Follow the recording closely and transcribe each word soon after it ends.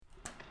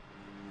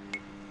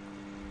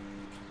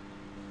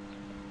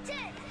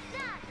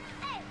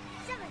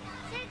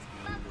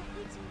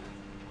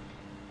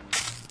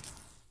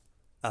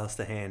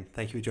Alistair Hand,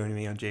 thank you for joining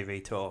me on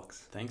GV Talks.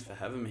 Thanks for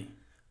having me.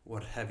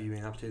 What have you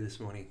been up to this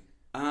morning?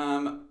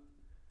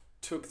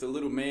 Took the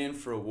little man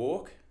for a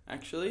walk,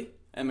 actually.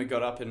 Emma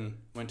got up and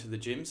went to the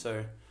gym,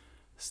 so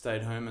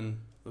stayed home and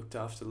looked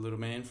after the little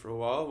man for a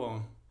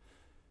while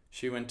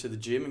she went to the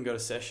gym and got a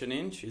session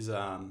in. She's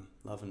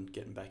loving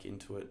getting back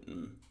into it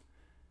and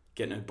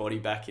getting her body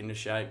back into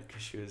shape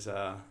because she was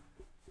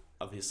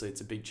obviously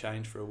it's a big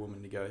change for a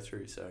woman to go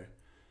through, so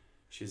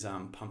she's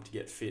pumped to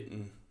get fit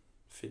and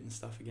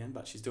stuff again,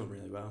 but she's doing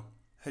really well.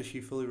 Has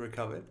she fully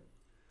recovered?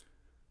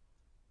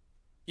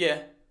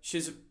 Yeah,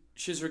 she's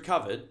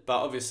recovered,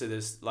 but obviously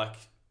there's like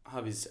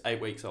hubby's 8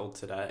 weeks old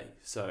today,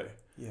 so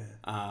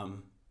yeah,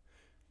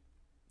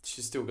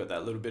 she's still got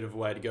that little bit of a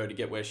way to go to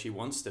get where she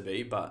wants to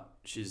be, but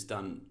she's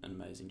done an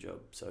amazing job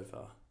so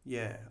far.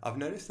 Yeah, I've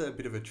noticed a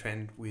bit of a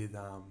trend with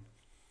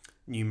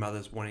new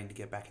mothers wanting to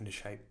get back into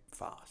shape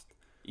fast.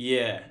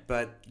 Yeah,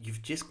 But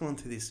you've just gone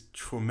through this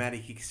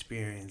traumatic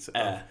experience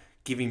of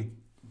giving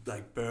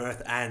like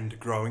birth and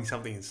growing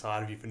something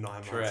inside of you for 9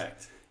 months.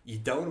 correct. You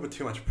don't want to put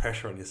too much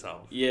pressure on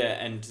yourself.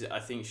 Yeah, and I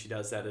think she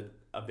does that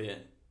a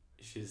bit.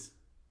 She's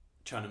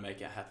trying to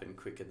make it happen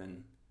quicker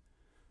than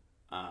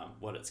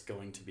what it's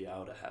going to be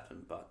able to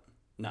happen, but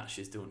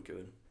she's doing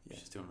good. Yeah.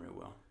 She's doing real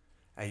well.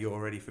 Are you all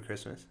ready for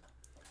Christmas?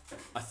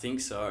 I think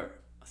so.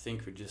 I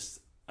think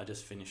I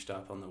just finished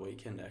up on the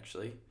weekend,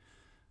 actually.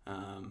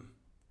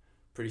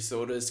 Pretty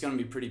sorted. It's going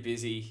to be pretty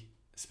busy,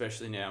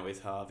 especially now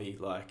with Harvey.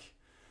 Like,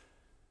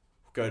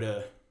 go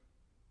to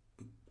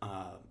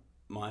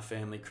my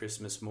family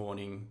Christmas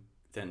morning,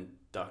 then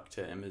duck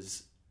to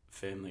Emma's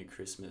family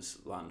Christmas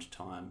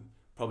lunchtime,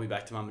 probably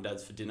back to mum and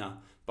dad's for dinner,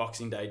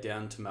 Boxing Day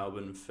down to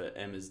Melbourne for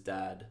Emma's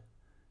dad,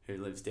 who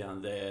lives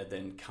down there,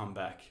 then come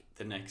back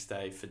the next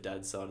day for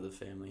dad's side of the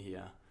family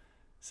here.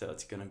 So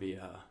it's going to be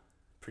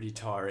pretty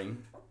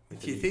tiring.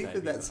 Do you think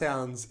that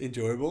sounds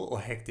enjoyable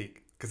or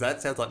hectic? Because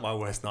that sounds like my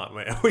worst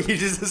nightmare, what you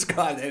just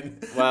described then.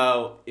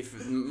 Well, if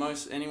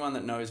anyone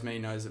that knows me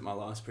knows that my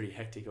life's pretty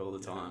hectic all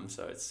the time,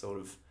 so it's sort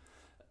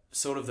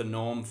of the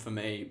norm for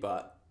me.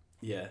 But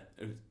yeah,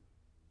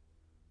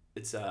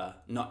 it's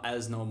not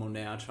as normal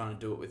now trying to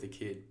do it with a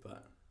kid.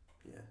 But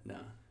Yeah, no,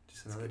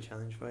 just another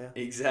challenge for you.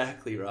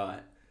 exactly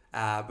right.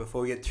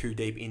 Before we get too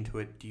deep into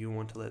it, do you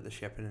want to let the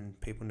Shepparton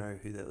people know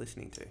who they're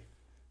listening to?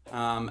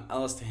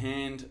 Alistair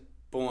Hand,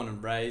 born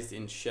and raised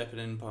in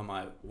Shepparton by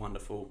my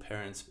wonderful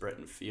parents Brett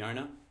and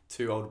Fiona,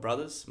 2 older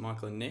brothers,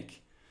 Michael and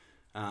Nick.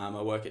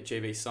 I work at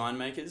GV Sign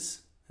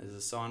Makers as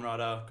a sign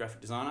writer,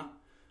 graphic designer.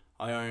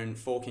 I own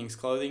Four Kings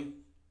Clothing.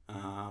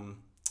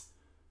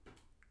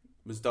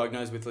 Was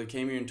diagnosed with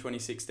leukemia in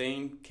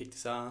 2016, kicked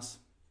his ass.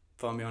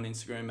 Find me on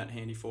Instagram at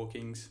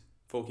Handy4Kings,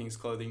 4 Kings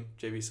Clothing,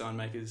 GV Sign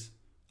Makers,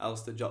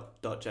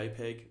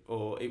 alistair.jpg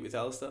or Eat with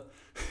Alistair.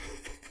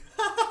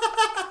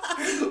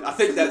 I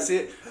think that's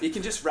it. You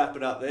can just wrap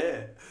it up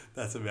there.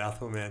 That's a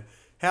mouthful, man.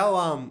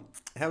 How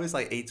is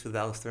like Eats with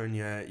Alistair and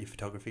your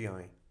photography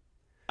going?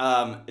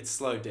 It's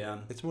slowed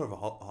down. It's more of a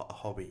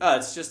hobby.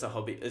 It's just a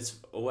hobby. It's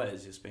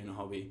always just been a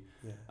hobby.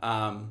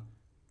 Yeah.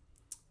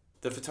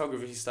 The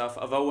photography stuff,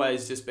 I've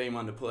always just been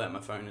one to pull out my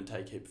phone and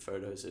take heap of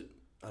photos at,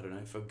 I don't know,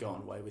 if I've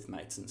gone away with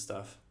mates and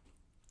stuff.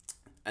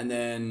 And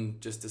then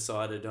just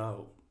decided,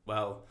 oh,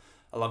 well,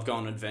 I love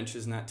going on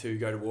adventures and that too,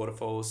 go to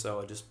waterfalls, so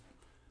I just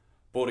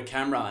bought a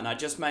camera and I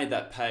just made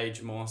that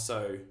page more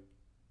so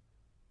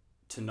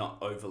to not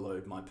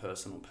overload my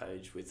personal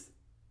page with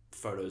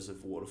photos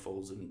of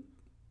waterfalls and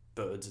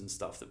birds and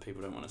stuff that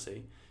people don't want to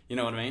see. You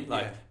know what I mean?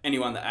 Like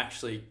anyone that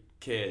actually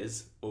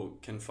cares or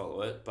can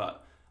follow it,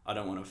 but I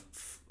don't want to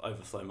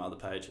overflow my other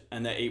page.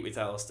 And the Eat with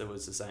Alistair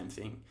was the same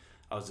thing.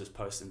 I was just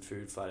posting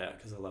food flat out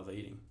because I love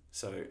eating.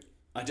 So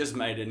I just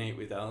made an Eat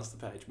with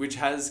Alistair page, which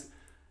has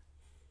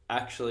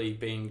actually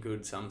been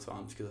good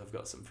sometimes because I've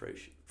got some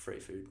free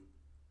food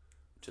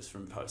just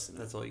from posting it.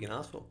 That's all you can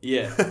ask for.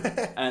 Yeah,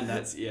 and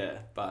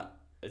but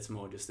it's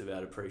more just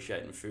about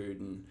appreciating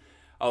food. And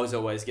I was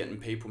always getting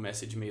people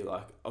message me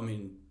like, I'm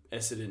in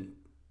Essendon,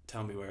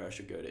 tell me where I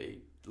should go to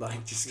eat.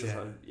 Like, just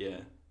because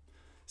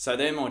So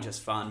they're more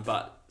just fun,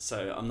 but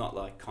so I'm not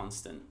like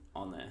constant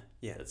on there.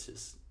 Yeah. It's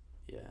just,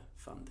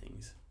 fun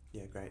things.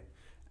 Yeah, great.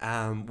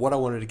 What I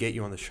wanted to get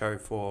you on the show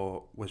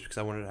for was because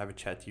I wanted to have a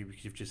chat to you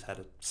because you've just had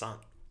a son.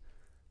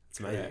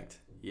 It's amazing. Correct.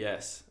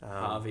 Yes,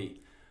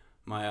 Harvey.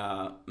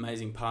 My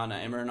amazing partner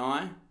Emma and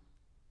I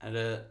had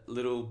a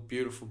little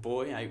beautiful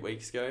boy 8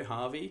 weeks ago,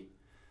 Harvey.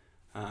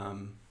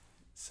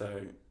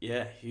 So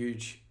yeah,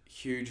 huge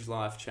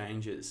life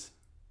changes.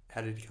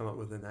 How did you come up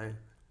with the name?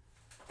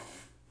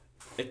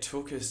 It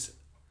took us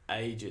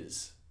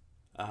ages.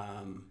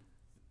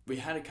 We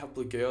had a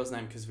couple of girls'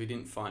 names because we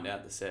didn't find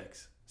out the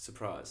sex.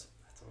 Surprise.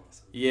 That's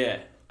awesome. Yeah,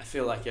 I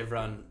feel like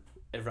everyone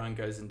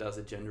goes and does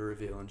a gender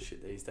reveal and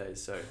shit these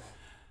days. So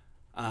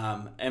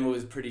Emma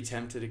was pretty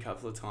tempted a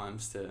couple of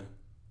times to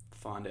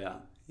find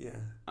out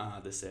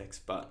the sex,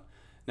 but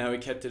no, we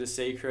kept it a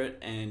secret.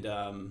 And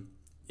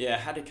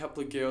had a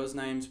couple of girls'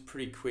 names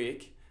pretty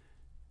quick.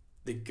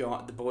 The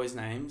boys'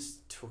 names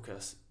took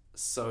us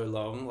so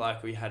long.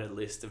 Like, we had a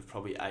list of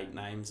probably 8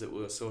 names that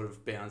we were sort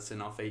of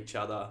bouncing off each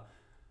other,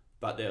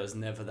 but there was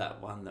never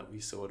that one that we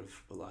sort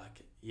of were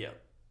like,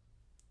 yep,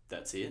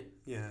 that's it.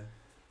 Yeah.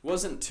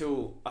 Wasn't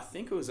till, I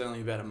think it was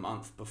only about a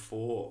month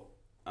before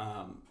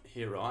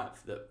he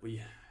arrived that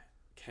we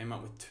came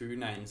up with 2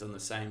 names on the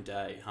same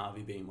day,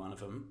 Harvey being one of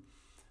them.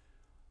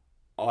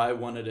 I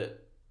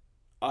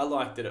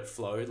liked that it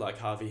flowed like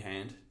Harvey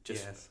Hand.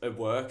 It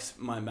works.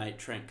 My mate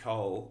Trent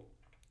Cole,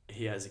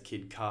 he has a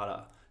kid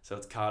Carter, so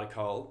it's Carter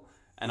Cole,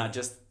 and I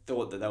just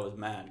thought that was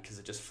mad because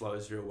it just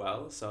flows real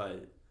well. So I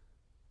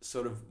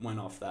sort of went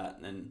off that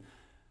and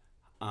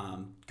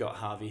then got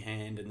Harvey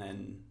Hand, and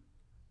then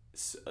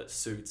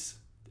Suits.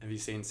 Have you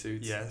seen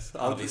Suits? Yes.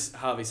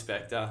 Harvey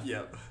Specter.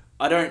 Yep.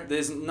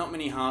 There's not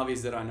many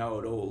Harveys that I know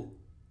at all.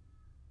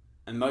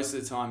 And most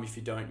of the time, if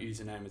you don't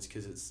use a name, it's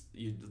because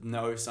you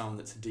know someone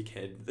that's a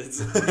dickhead. That's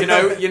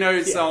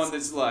Yes. Someone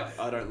that's like,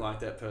 I don't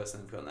like that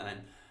person. I've got that name.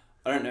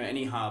 I don't know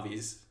any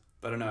Harveys,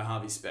 but I know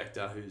Harvey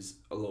Specter, who's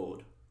a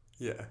lord.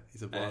 Yeah,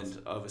 he's a boss.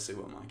 And I obviously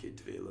want my kid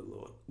to be a little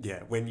lord.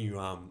 Yeah, when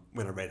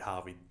I read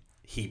Harvey,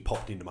 he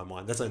popped into my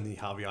mind. That's the only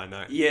Harvey I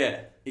know.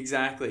 Yeah,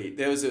 exactly.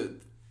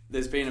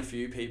 There's been a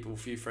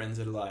few friends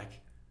that are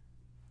like,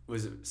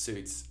 was it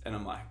Suits? And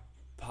I'm like,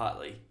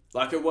 partly.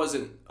 Like, it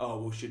wasn't,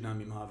 we should name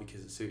him Harvey because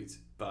it Suits,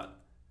 but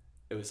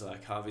it was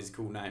like, Harvey's a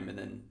cool name, and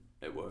then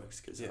it works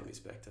because Harvey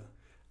Specter.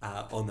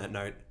 On that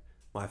note,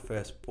 my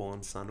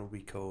firstborn son will be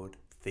called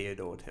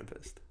Theodore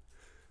Tempest.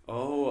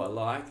 Oh, I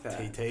like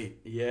that. TT.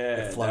 Yeah,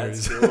 it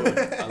flows. That's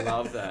good. I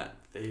love that.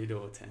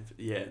 Theodore Tempest.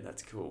 Yeah,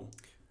 that's cool.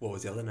 What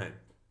was the other name?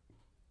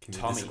 Can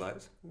Tommy. You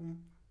disclose?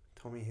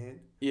 Tommy Hand?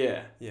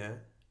 Yeah. Yeah.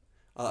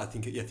 I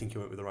think you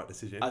went with the right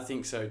decision. I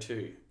think so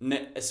too.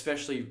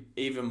 Especially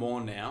even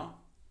more now.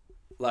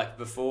 Like,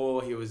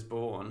 before he was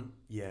born,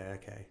 yeah,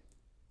 okay.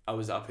 I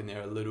was up in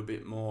there a little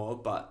bit more,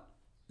 but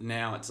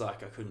now it's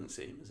like I couldn't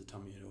see him as a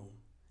Tommy at all.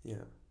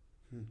 Yeah.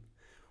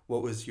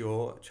 What was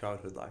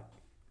childhood like?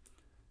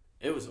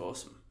 It was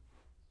awesome.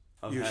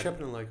 You were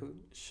Shepparton local?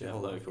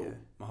 Shepparton local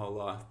my whole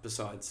life,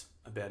 besides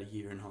about a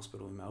year in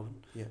hospital in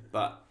Melbourne. Yeah.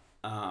 But,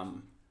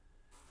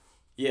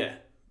 yeah,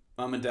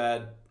 Mum and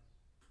Dad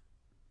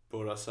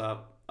brought us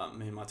up,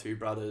 me and my 2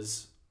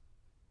 brothers.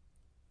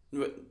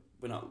 We're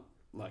not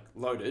like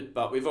loaded,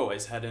 but we've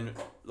always had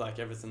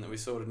everything that we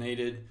sort of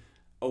needed.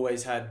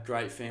 Always had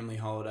great family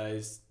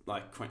holidays,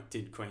 like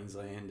did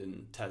Queensland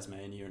and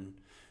Tasmania, and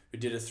we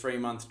did a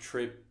 3-month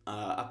trip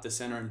up the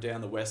centre and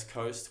down the west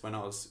coast when I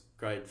was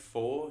grade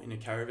 4 in a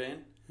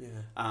caravan.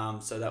 Yeah.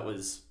 So that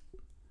was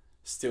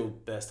still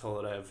best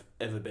holiday I've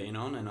ever been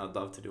on, and I'd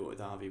love to do it with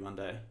Harvey one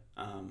day.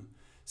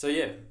 So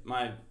yeah,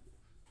 my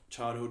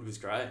childhood was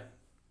great.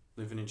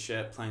 Living in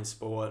Shep, playing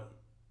sport.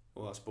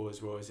 All us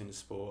boys were always into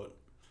sport.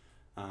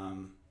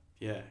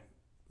 Yeah,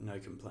 no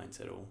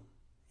complaints at all.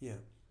 Yeah.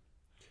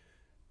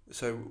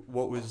 So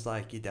what was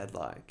like your dad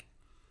like?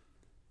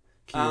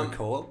 Can you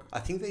recall? I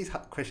think these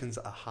questions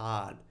are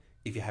hard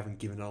if you haven't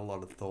given it a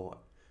lot of thought.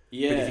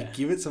 Yeah. But if you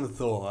give it some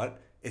thought,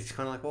 it's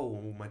kind of like,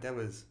 well, my dad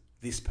was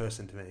this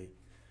person to me.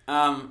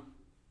 I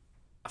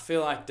feel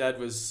like Dad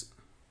was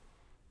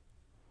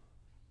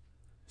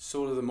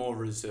sort of the more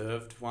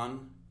reserved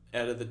one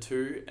out of the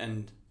 2,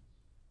 and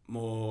the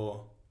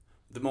more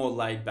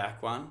laid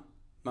back one.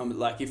 Mum,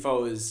 like, if I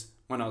was,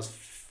 when I was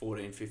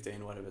 14,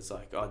 15, whatever, it's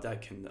like,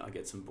 Dad, can I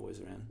get some boys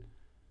around?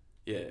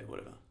 Yeah,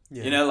 whatever.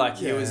 Yeah.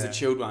 He was the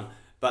chilled one.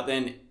 But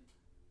then,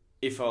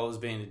 if I was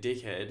being a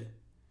dickhead,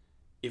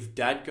 if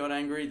Dad got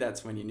angry,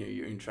 that's when you knew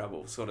you were in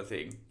trouble, sort of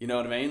thing. You know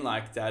what I mean?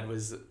 Like,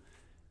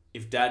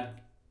 if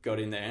Dad got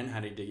in there and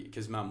had a dig,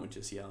 because Mum would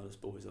just yell at us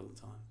boys all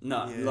the time.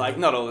 No,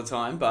 not all the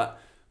time,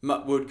 but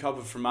would cop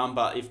it from Mum.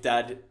 But if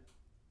Dad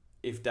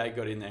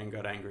got in there and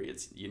got angry,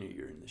 you knew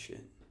you were in the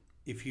shit.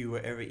 If you were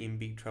ever in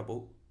big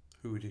trouble,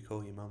 who would you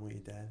call, your mum or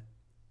your dad?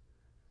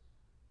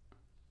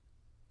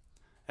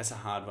 That's a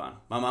hard one.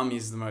 My mum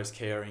is the most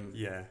caring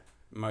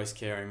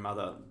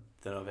mother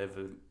that I've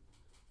ever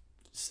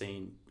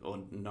seen or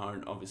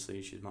known.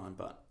 Obviously, she's mine,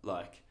 but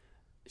like,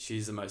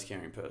 she's the most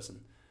caring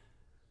person.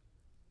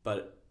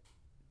 But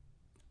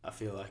I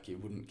feel like you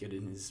wouldn't get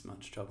in as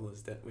much trouble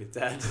as that with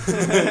Dad.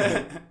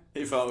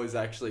 If I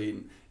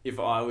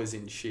was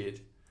in shit,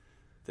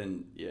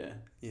 then yeah.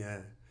 Yeah.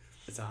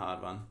 It's a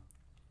hard one.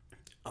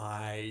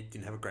 I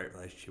didn't have a great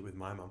relationship with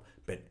my mum,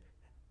 but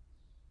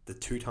the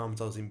 2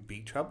 times I was in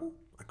big trouble,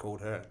 I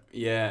called her.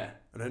 Yeah.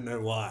 I don't know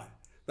why,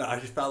 but I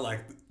just felt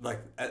like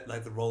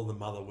the role of the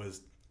mother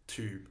was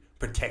to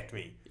protect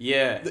me.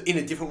 Yeah. In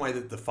a different way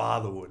that the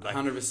father would. Like,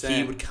 100%.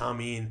 He would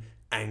come in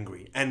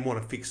angry and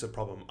want to fix the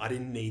problem. I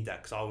didn't need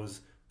that because I was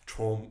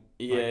traumatized.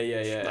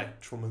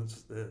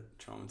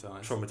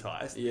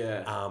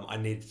 Yeah. I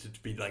needed to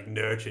be like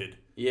nurtured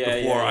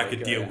before I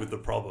could deal with the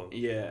problem.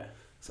 Yeah.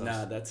 So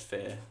that's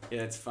fair.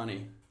 Yeah, it's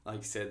funny. Like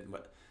you said,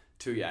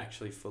 till you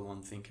actually full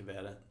on think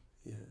about it.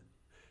 Yeah.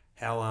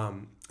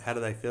 How do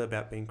they feel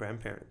about being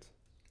grandparents?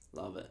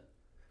 Love it.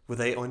 Were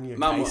they on your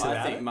case about it?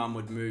 I think Mum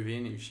would move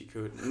in if she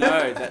could.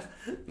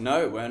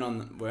 No, weren't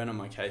on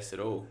my case at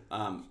all.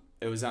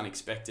 It was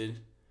unexpected.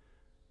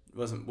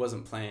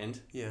 wasn't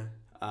planned. Yeah.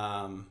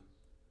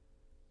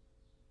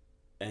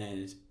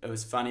 And it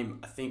was funny.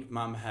 I think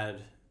Mum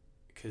had,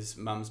 because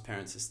Mum's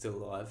parents are still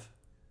alive.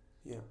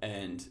 Yeah.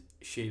 And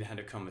she'd had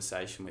a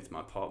conversation with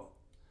my pop.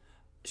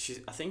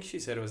 I think she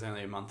said it was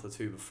only a month or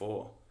two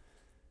before.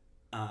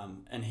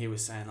 And he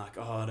was saying like,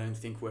 oh, I don't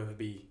think we'll ever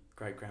be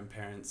great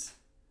grandparents,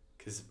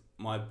 because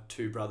my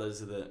two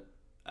brothers are the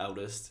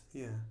eldest.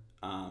 Yeah.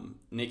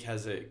 Nick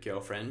has a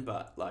girlfriend,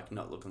 but like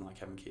not looking like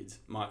having kids.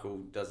 Michael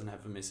doesn't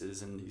have a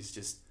missus, and he's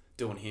just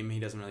doing him. He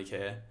doesn't really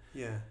care.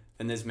 Yeah.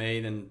 And there's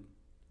me, then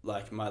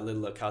like my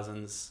littler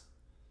cousins,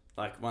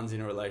 like one's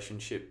in a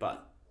relationship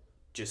but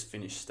just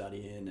finished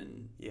studying,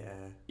 and Yeah.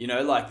 you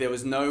know, like there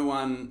was no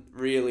one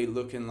really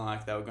looking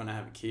like they were gonna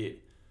have a kid.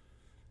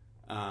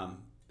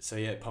 So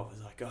yeah, Pop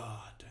was like, oh,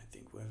 I don't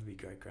think we'll ever be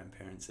great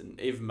grandparents, and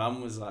even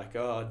Mum was like,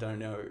 oh, I don't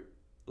know,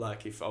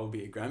 like if I'll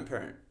be a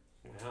grandparent.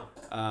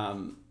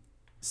 Wow.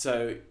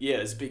 So yeah,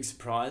 it's a big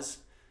surprise,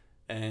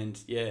 and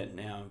yeah,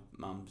 now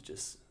Mum's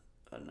just,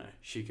 I don't know,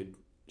 she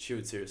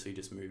would seriously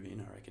just move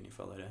in, I reckon, if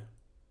I let her.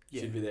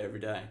 Yeah. She'd be there every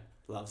day.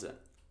 Loves it.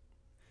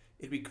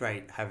 It'd be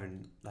great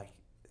having like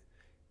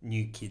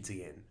new kids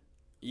again.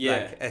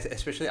 Yeah. Like,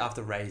 especially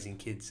after raising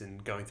kids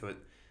and going through it,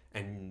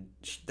 and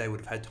they would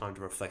have had time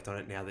to reflect on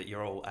it now that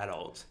you're all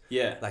adults.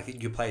 Yeah.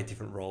 Like you play a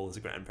different role as a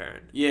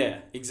grandparent. Yeah,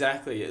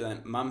 exactly.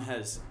 Like, Mum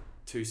has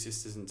 2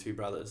 sisters and 2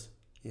 brothers.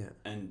 Yeah.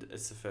 And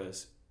it's the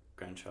first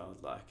grandchild,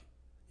 like,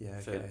 Yeah.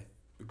 for Okay.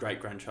 great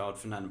grandchild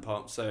for Nan and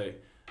Pop. So,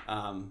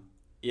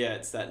 yeah,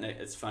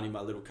 it's funny.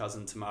 My little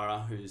cousin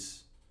Tamara,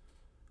 who's,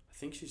 I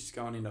think she's just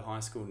going into high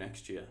school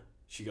next year.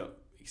 She got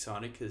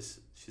excited because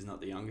she's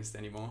not the youngest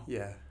anymore.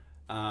 Yeah.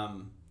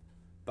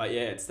 But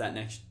yeah, it's that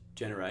next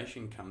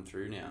generation come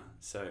through now.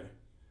 So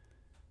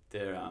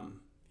they're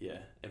yeah,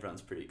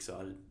 everyone's pretty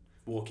excited.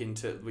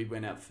 We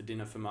went out for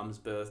dinner for Mum's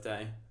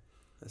birthday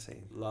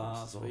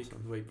last week,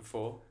 the week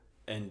before,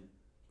 and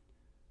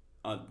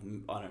I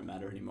don't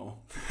matter anymore.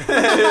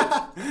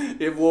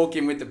 You walk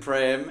in with the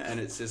pram and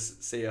it's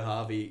just see a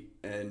Harvey,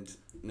 and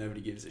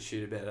nobody gives a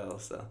shit about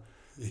Alistair.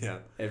 Yeah.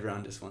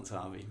 Everyone just wants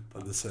Harvey.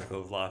 But the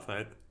circle of life,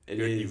 mate.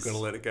 You've You've got to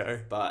let it go.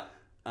 But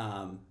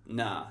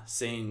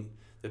seeing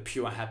the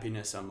pure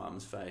happiness on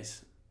Mum's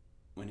face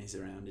when he's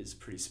around is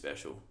pretty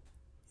special.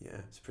 Yeah.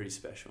 It's pretty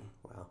special.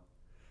 Wow.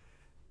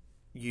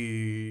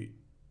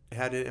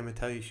 How did Emma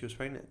tell you she was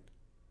pregnant?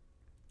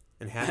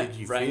 And how did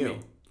you feel?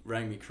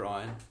 Rang me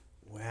crying.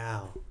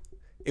 Wow.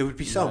 It would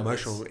be so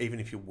Nervous. emotional even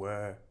if you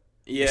were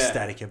Yeah.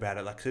 ecstatic about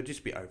it. Like, so it'd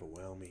just be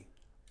overwhelming.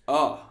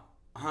 Oh,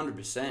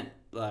 100%.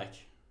 Like,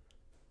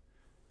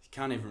 you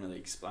can't even really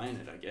explain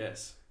it, I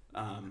guess.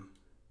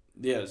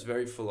 Yeah, it was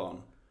very full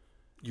on.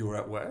 You were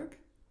at work?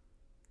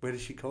 Where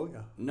did she call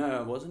you? No,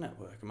 I wasn't at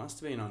work. It must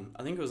have been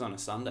I think it was on a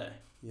Sunday.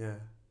 Yeah.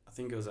 I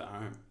think it was at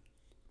home.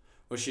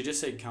 Well, she just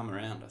said come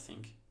around, I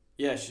think.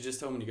 Yeah, she just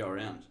told me to go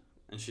around,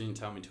 and she didn't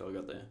tell me till I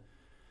got there.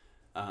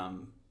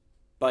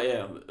 But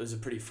yeah, it was a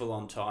pretty full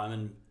on time,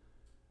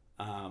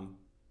 and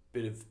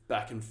bit of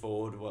back and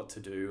forward what to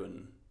do,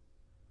 and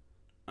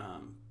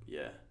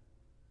yeah,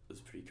 it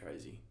was pretty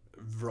crazy.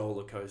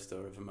 Roller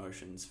coaster of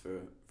emotions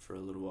for a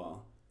little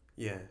while.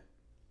 Yeah.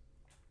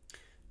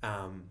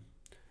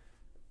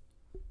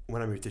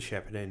 When I moved to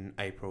Shepherd in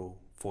April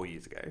 4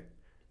 years ago,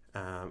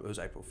 it was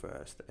April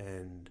 1st,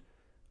 and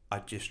I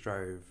just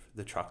drove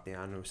the truck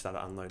down and we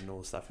started unloading all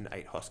the stuff in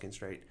 8 Hoskin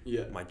Street,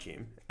 Yeah. my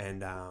gym,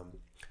 and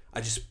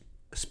I just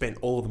spent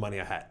all the money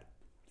I had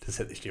to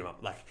set this gym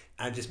up. Like,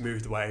 I just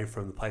moved away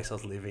from the place I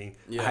was living.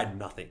 Yeah. I had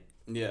nothing.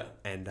 Yeah.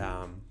 And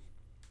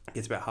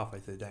it's about halfway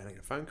through the day and I get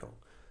a phone call.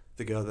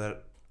 The girl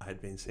that I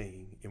had been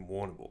seeing in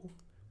Warrnambool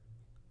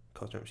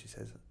calls me up. She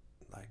says,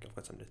 like, I've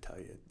got something to tell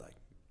you. Like,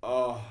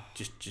 Oh.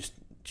 just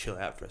chill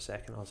out for a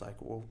second. I was like,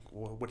 well,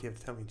 what do you have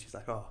to tell me? And she's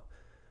like, oh,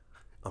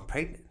 I'm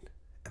pregnant.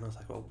 And I was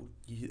like, well,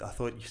 I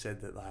thought you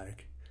said that,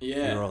 like,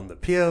 Yeah. you're on the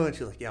pill. And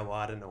she's like, yeah, well,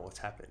 I don't know what's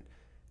happened.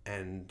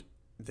 And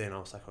then I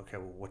was like, okay,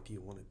 well, what do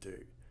you want to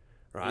do?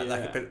 Right? Yeah.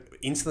 Like, but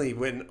instantly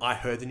when I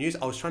heard the news,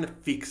 I was trying to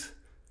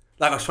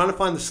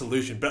find the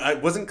solution, but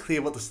it wasn't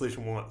clear what the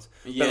solution was.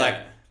 Yeah. But,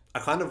 like, I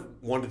kind of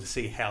wanted to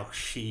see how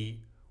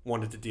she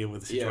wanted to deal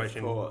with the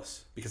situation. Yeah, of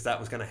course. Because that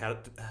was going to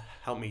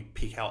help me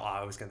pick how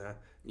I was going to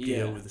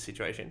deal with the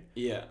situation.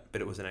 Yeah.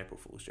 But it was an April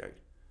Fool's joke.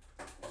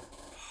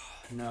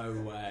 No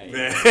way.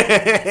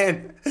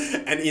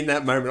 And in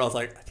that moment, I was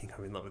like, I think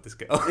I'm in love with this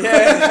girl.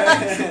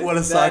 Yeah. What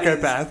a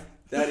psychopath.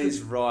 That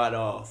is right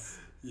off.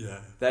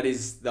 Yeah. That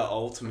is the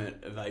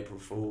ultimate of April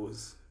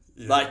Fools.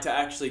 Yeah. Like, to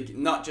actually,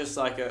 not just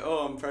like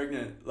I'm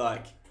pregnant,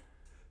 like,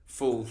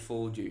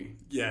 fooled you.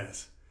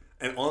 Yes.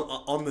 And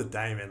on the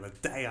day, man,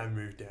 the day I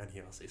moved down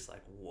here, I was just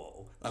like,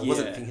 whoa. I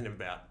wasn't thinking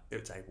about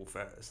it's April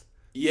 1st.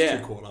 Yeah.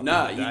 Too caught up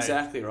No, in the day.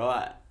 exactly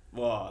right.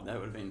 Wow, that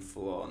would have been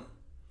full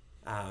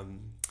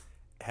on.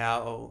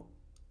 How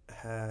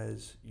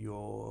has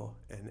your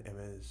and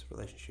Emma's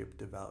relationship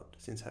developed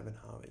since having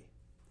Harvey?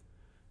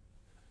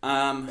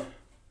 Oh,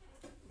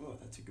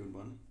 that's a good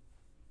one.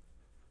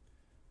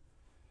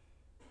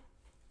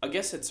 I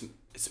guess it's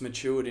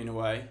matured in a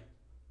way.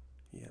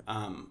 Yeah.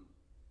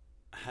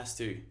 has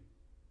to,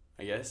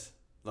 I guess.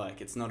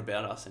 Like, it's not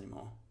about us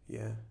anymore.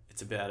 Yeah.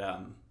 It's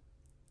about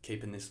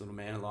keeping this little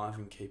man alive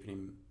and keeping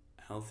him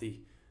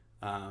healthy.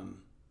 I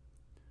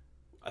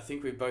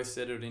think we've both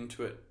settled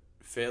into it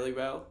fairly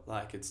well.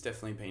 Like, it's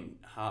definitely been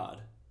hard,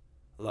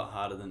 a lot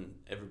harder than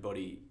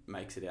everybody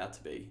makes it out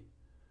to be.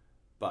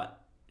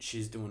 But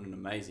she's doing an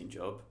amazing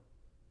job.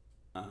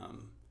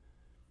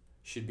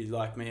 She'd be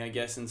like me, I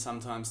guess, and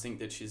sometimes think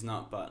that she's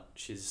not, but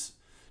she's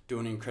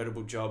doing an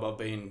incredible job. I've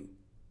been,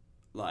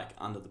 like,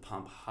 under the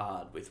pump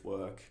hard with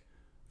work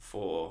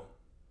for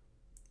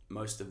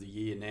most of the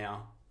year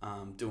now,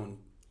 doing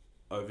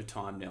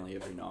overtime nearly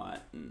every night,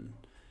 and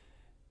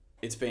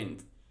it's been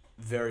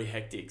very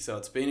hectic. So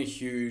it's been a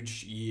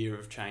huge year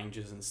of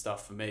changes and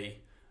stuff for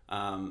me,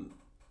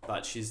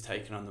 but she's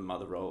taken on the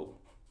mother role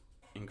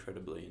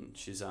incredibly, and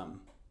she's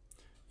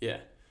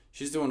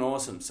she's doing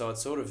awesome. So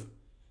it's sort of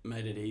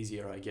made it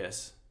easier, I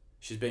guess.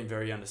 She's been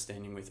very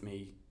understanding with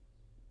me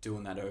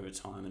doing that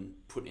overtime and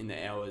putting in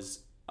the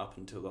hours up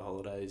until the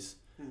holidays.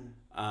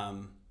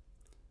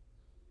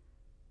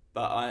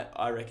 But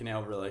I reckon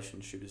our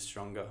relationship is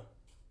stronger,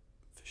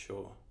 for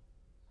sure.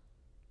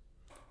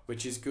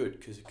 Which is good,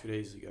 because it could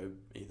easily go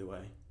either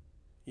way.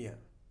 Yeah.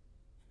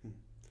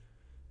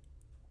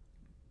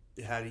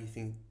 How do you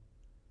think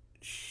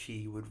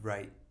she would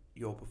rate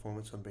your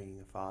performance on being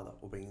a father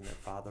or being in that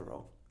father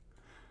role?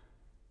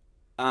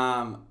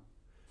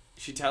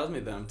 She tells me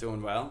that I'm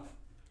doing well,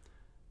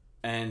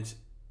 and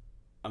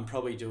I'm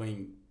probably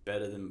doing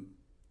better than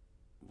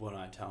what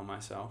I tell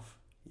myself.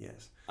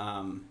 Yes.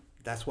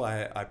 That's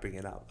why I bring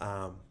it up.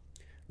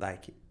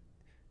 Like,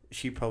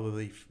 she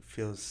probably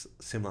feels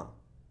similar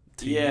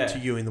to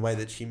you in the way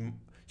that she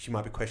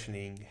might be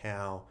questioning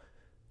how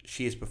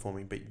she is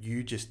performing, but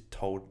you just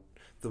told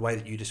the way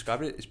that you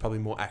described it is probably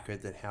more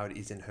accurate than how it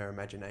is in her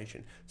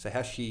imagination. So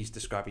how she's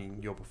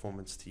describing your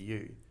performance to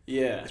you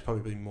is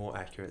probably more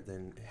accurate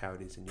than how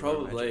it is in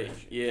your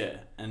imagination. Yeah.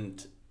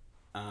 And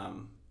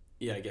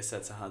I guess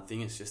that's a hard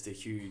thing. It's just a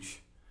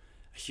huge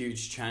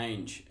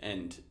change,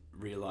 and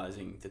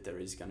realising that there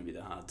is going to be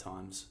the hard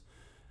times.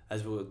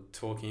 As we were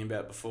talking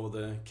about before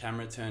the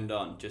camera turned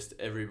on, just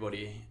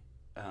everybody,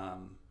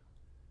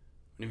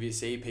 whenever you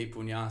see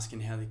people and you're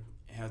asking how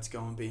it's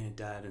going being a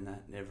dad and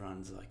that, and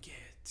everyone's like, yeah,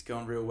 it's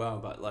going real well.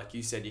 But like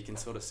you said, you can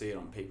sort of see it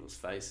on people's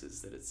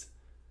faces that it's...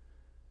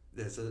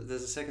 There's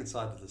a second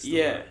side to the story.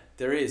 Yeah,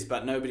 there is,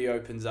 but nobody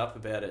opens up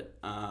about it.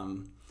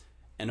 And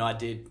I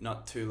did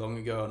not too long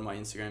ago on my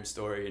Instagram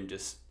story, and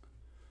just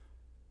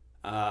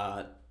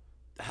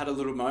had a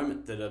little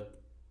moment that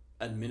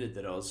I admitted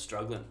that I was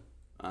struggling.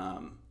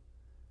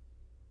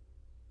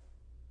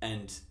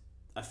 And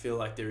I feel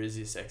like there is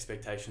this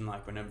expectation,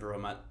 like whenever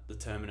I'm at the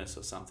terminus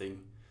or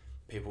something,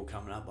 people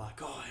coming up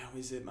like, oh, how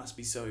is it? Must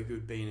be so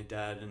good being a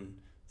dad. And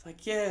it's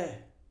like, yeah,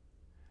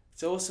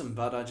 it's awesome.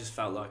 But I just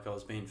felt like I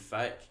was being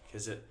fake,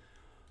 because it,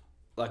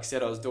 like I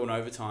said, I was doing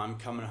overtime,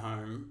 coming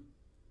home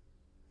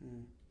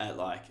at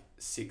like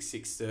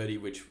 6:30,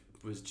 which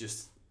was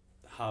just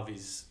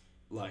Harvey's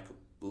like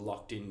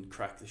locked in,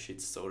 crack the shit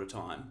sort of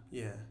time.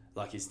 Yeah.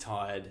 Like, he's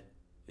tired,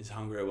 he's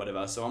hungry or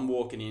whatever. So I'm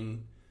walking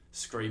in,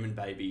 screaming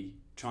baby,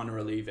 trying to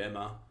relieve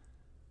Emma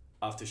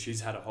after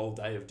she's had a whole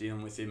day of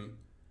dealing with him.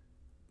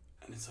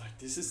 And it's like,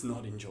 this is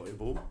not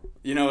enjoyable.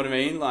 You know what I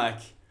mean? Like,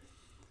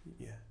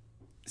 yeah.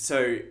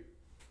 So,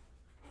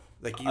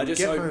 like, I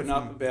just open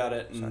up about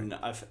it, and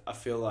I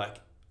feel like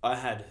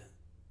I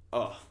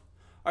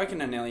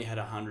reckon I nearly had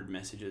 100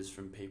 messages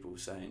from people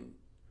saying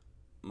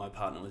my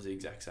partner was the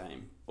exact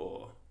same,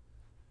 or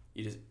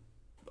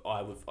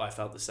I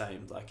felt the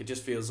same. Like, it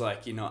just feels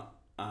like you're not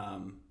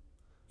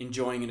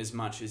enjoying it as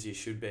much as you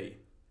should be.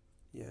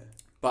 Yeah.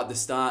 But the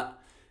start,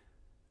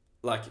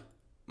 like,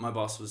 my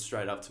boss was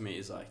straight up to me,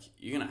 is like,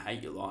 you're going to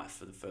hate your life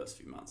for the first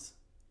few months.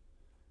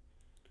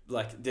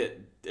 Like,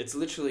 it's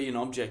literally an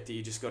object that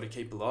you just got to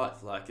keep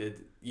alive. Like,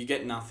 you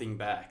get nothing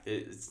back.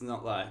 It's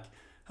not like,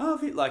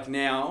 Harvey, like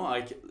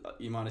now,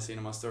 you might have seen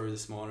in my story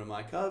this morning, I'm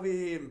like,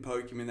 Harvey, and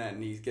poke him in that,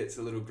 and he gets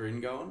a little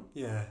grin going.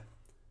 Yeah.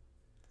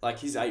 Like,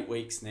 he's 8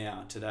 weeks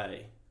now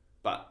today,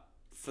 but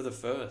for the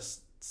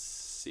first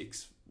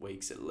 6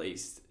 weeks at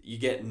least, you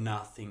get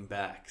nothing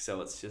back.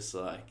 So it's just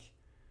like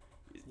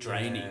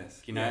draining,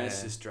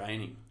 it's just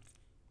draining.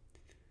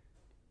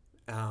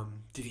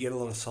 Did you get a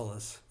lot of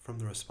solace from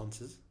the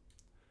responses?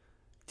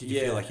 Did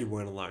you feel like you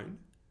weren't alone?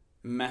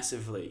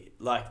 Massively.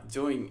 Like,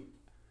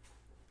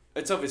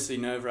 it's obviously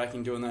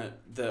nerve-wracking doing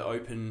the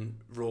open,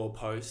 raw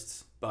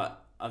posts,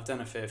 but I've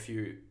done a fair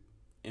few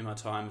in my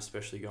time,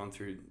 especially going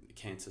through the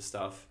cancer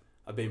stuff.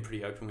 I've been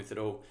pretty open with it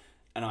all,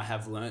 and I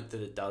have learnt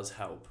that it does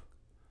help.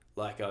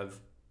 Like, I've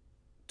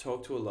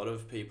talked to a lot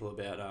of people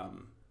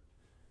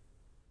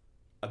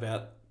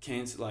about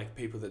cancer, like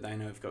people that they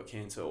know have got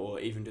cancer, or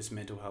even just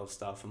mental health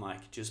stuff. I'm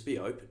like, just be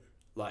open.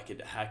 Like,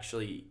 it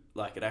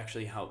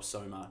actually helps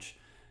so much.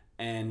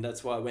 And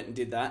that's why I went and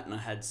did that, and I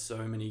had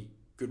so many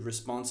good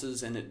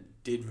responses, and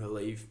it did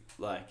relieve,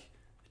 like,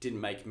 it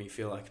didn't make me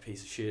feel like a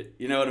piece of shit.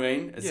 You know what I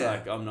mean? It's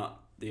like, I'm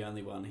not the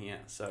only one here.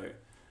 So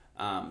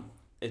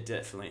it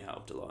definitely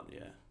helped a lot,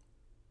 yeah.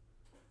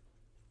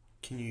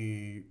 Can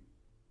you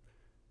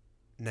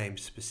name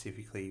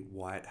specifically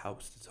why it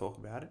helps to talk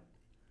about it?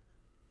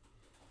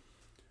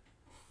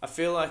 I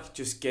feel like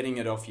just getting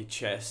it off your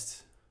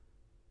chest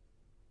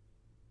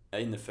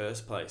in the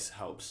first place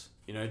helps.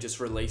 You know, just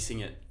releasing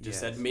it,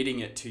 just Yes. admitting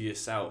it to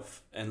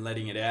yourself and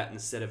letting it out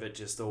instead of it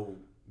just all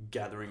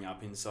gathering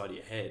up inside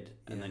your head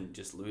and Yeah. then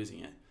just losing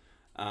it.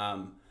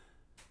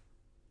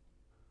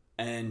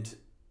 And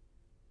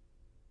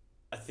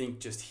I think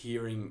just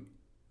hearing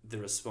the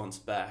response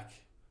back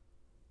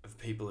of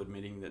people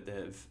admitting that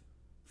they've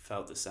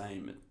felt the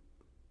same, it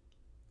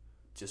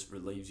just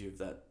relieves you of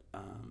that, I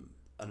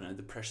don't know,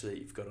 the pressure that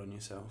you've got on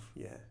yourself.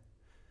 Yeah.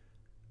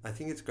 I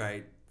think it's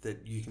great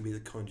that you can be the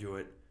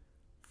conduit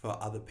for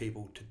other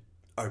people to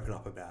open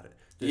up about it.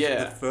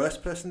 Yeah. The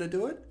first person to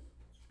do it,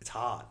 it's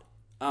hard.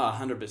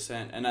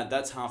 100%. And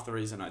that's half the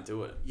reason I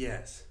do it,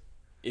 Yes.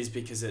 is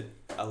because it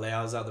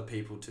allows other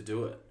people to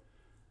do it.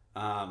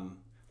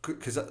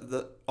 Because of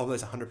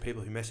those 100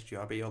 people who messaged you,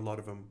 I bet a lot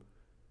of them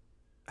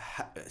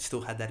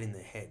still had that in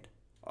their head.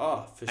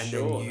 Oh, for And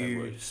sure. then they you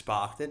would.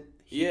 sparked it.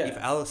 Yeah. If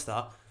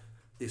Alistair,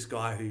 this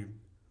guy who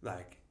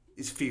like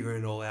is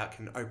figuring it all out,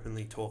 can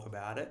openly talk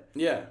about it,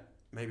 Yeah,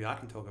 maybe I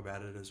can talk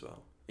about it as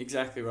well.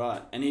 exactly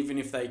right. And even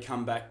if they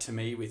come back to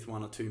me with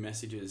 1 or 2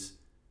 messages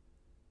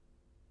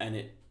and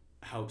it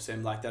helps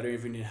them, like they don't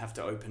even have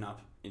to open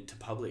up into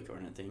public or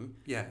anything.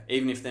 Yeah.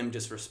 Even if them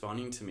just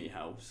responding to me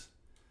helps,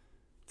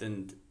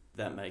 then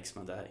that makes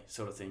my day,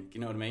 sort of thing. You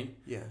know what I mean?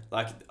 Yeah.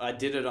 Like I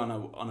did it on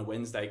a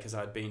Wednesday because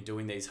I'd been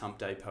doing these hump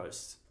day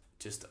posts.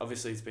 Just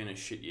obviously it's been a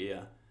shit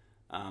year,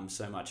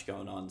 so much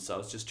going on. So I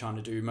was just trying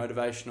to do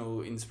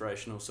motivational,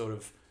 inspirational sort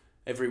of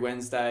every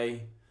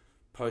Wednesday,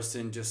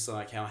 posting just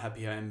like how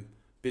happy I am.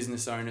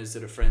 Business owners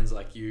that are friends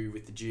like you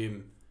with the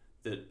gym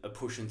that are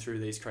pushing through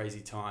these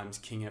crazy times.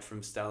 Kinga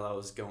from Stella, I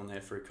was going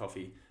there for a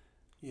coffee.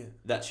 Yeah.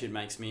 That shit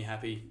makes me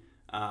happy.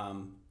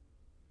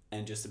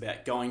 And just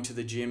about going to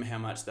the gym, how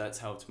much that's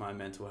helped my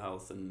mental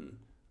health and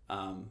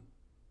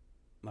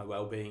my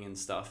well-being and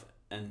stuff.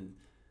 And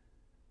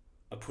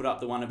I put up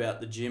the one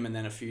about the gym, and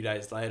then a few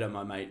days later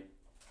my mate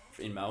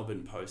in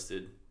Melbourne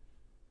posted,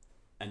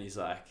 and he's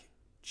like,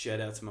 shout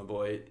out to my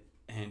boy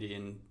Andy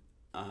and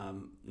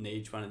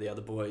Neej, one of the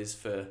other boys,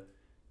 for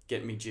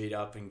getting me G'd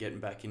up and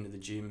getting back into the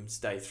gym.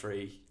 Day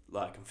 3,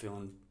 like I'm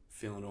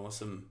feeling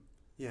awesome.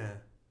 Yeah.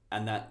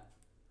 And that,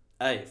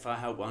 hey, if I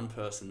help one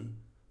person,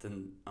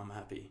 then I'm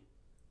happy.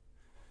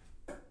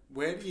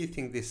 Where do you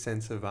think this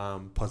sense of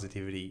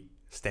positivity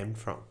stemmed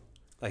from?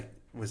 Like,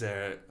 was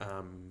there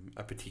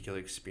a particular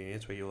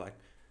experience where you're like,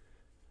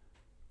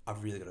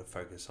 I've really got to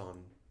focus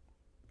on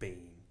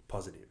being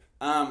positive?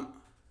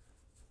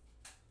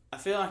 I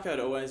feel like I'd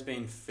always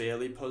been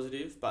fairly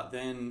positive, but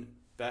then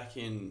back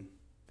in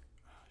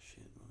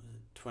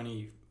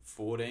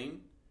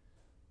 2014,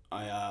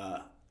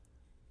 I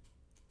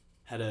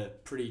had a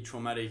pretty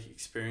traumatic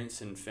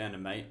experience and found a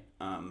mate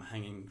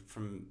hanging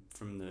from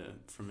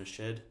a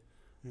shed,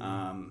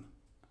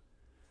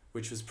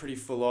 which was pretty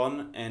full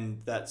on,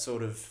 and that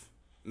sort of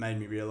made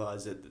me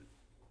realise that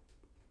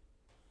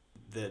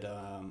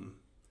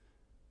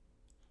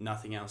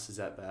nothing else is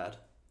that bad.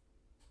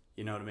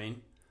 You know what I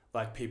mean?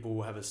 Like people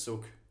will have a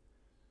sook,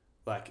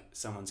 like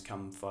someone's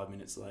come 5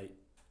 minutes late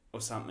or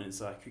something.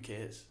 It's like, who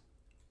cares?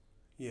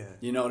 Yeah.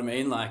 You know what I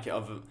mean? Like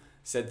I've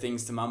said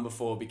things to mum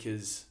before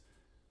because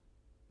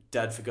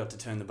Dad forgot to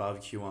turn the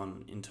barbecue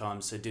on in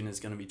time, so dinner's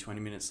going to be 20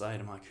 minutes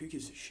late. I'm like, who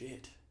gives a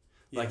shit?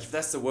 Yeah. Like if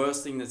that's the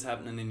worst thing that's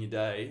happening in your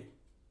day,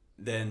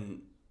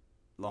 then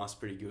life's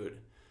pretty good.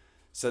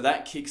 So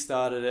that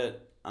kick-started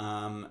it,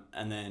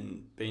 and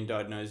then being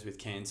diagnosed with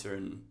cancer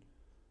and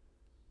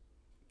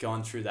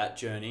going through that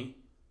journey,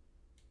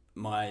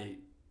 my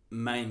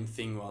main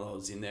thing while I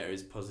was in there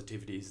is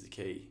positivity is the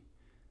key.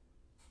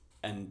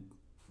 And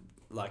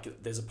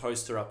like there's a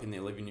poster up in the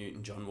Olivia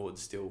Newton-John ward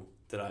still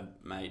that I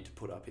made to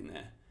put up in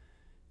there,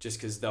 just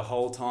because the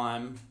whole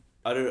time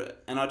I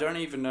don't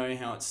even know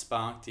how it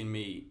sparked in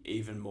me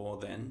even more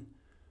then,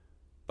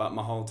 but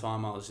my whole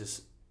time I was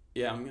just,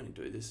 yeah, I'm going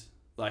to do this.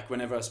 Like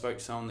whenever I spoke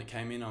to someone that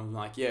came in, I'm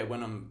like, yeah,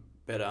 when I'm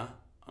better,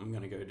 I'm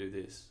going to go do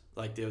this.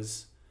 Like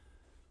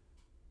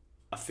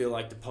I feel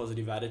like the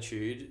positive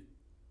attitude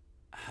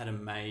had a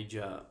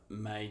major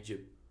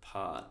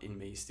part in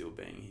me still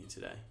being here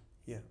today.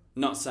 Yeah.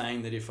 Not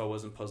saying that if I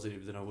wasn't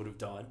positive that I would have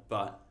died,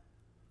 but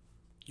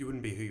You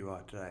wouldn't be who you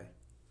are today.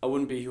 I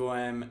wouldn't be who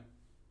I am,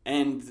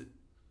 and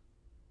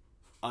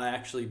I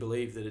actually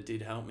believe that it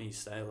did help me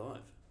stay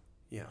alive.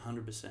 Yeah.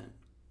 100%.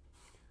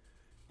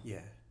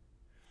 Yeah.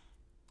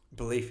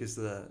 Belief is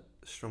the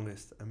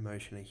strongest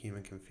emotion a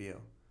human can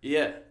feel.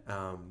 Yeah.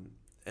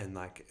 And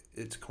like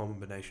it's a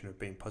combination of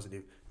being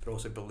positive, but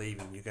also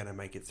believing you're going to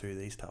make it through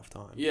these tough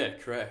times. Yeah,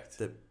 correct.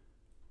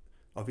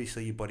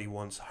 Obviously, your body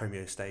wants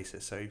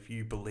homeostasis. So if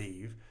you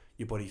believe,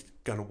 your body's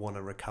going to want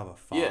to recover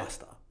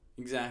faster.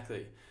 Yeah,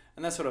 exactly.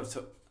 And that's what I've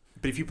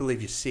But if you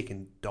believe you're sick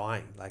and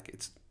dying, like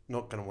it's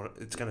not going to want.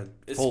 It's going to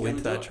It's fall gonna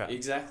into do that it. trap.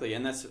 Exactly,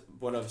 and that's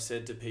what I've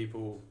said to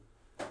people.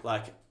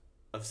 Like,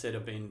 I've said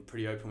I've been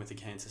pretty open with the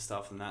cancer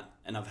stuff and that,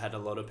 and I've had a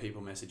lot of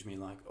people message me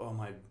like, "Oh,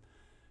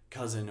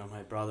 cousin or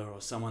my brother or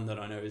someone that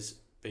I know is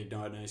being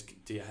diagnosed,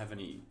 do you have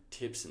any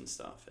tips and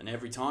stuff? And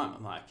every time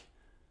I'm like,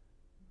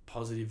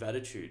 positive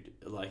attitude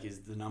like is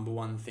the number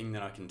one thing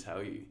that I can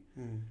tell you,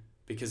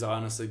 because I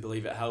honestly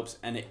believe it helps.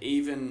 And it,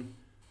 even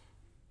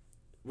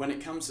when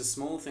it comes to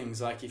small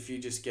things, like if you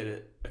just get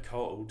a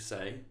cold,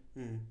 say,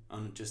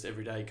 on just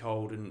everyday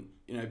cold, and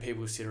you know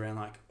people sit around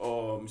like,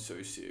 oh, I'm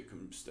so sick,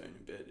 I'm staying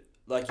in bed.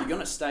 Like you're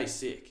gonna stay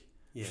sick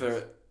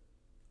for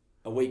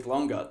a week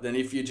longer than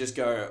if you just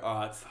go,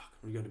 oh fuck,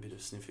 I've got a bit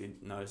of sniffy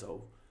nose,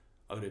 I'll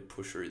to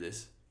push through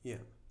this. Yeah.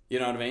 You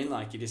know what I mean?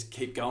 Like you just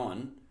keep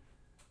going,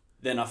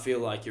 then I feel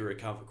like you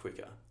recover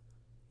quicker.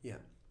 Yeah.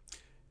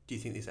 Do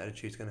you think this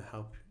attitude is going to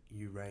help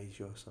you raise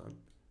your son?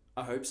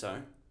 I hope so.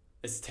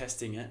 It's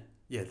testing it.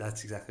 Yeah,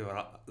 that's exactly what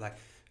I like.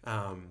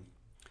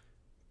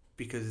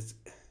 Because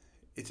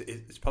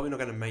it's probably not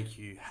going to make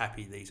you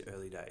happy these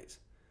early days,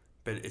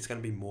 but it's going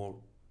to be more.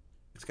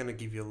 It's going to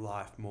give your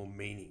life more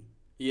meaning.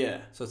 Yeah.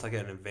 So it's like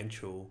an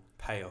eventual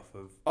payoff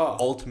of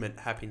ultimate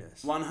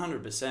happiness.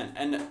 100%.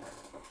 And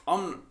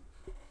I'm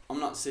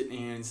not sitting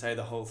here and say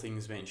the whole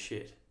thing's been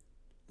shit.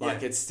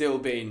 Like it's still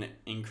been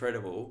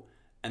incredible,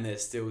 and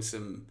there's still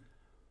some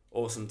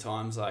awesome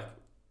times. Like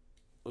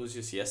it was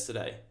just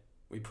yesterday,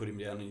 we put him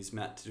down on his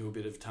mat to do a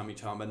bit of tummy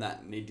time,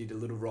 and he did a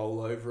little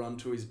roll over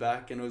onto his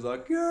back, and it was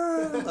like,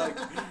 yeah, like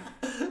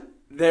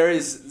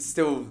it's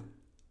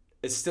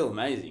still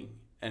amazing,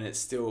 and it's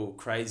still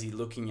crazy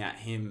looking at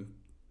him,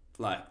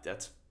 like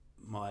that's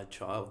my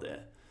child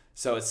there.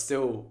 So it's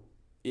still,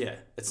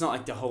 it's not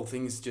like the whole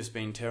thing's just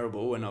been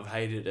terrible and I've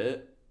hated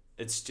it.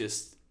 It's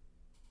just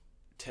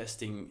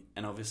testing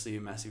and obviously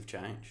a massive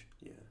change.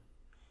 Yeah.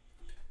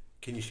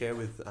 Can you share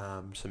with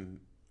some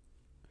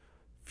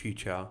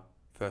future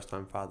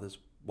first-time fathers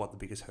what the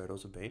biggest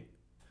hurdles have been?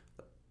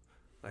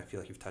 I feel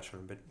like you've touched on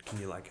them, but can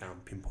you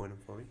pinpoint them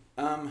for me?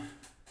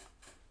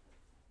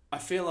 I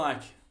feel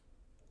like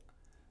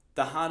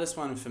the hardest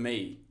one for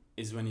me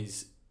is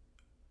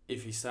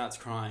if he starts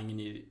crying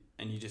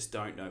and you just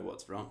don't know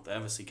what's wrong. They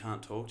obviously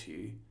can't talk to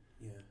you.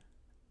 Yeah.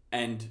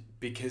 And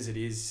because it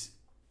is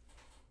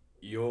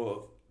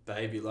your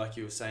baby, like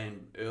you were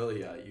saying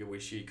earlier, you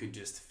wish you could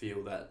just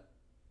feel that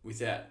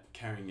without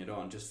carrying it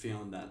on, just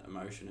feeling that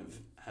emotion of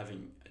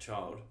having a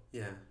child.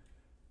 Yeah.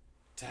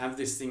 To have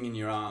this thing in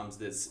your arms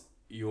that's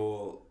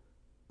your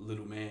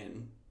little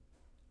man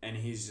and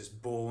he's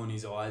just bawling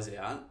his eyes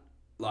out,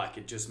 like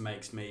it just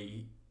makes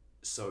me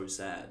so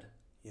sad.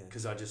 Yeah.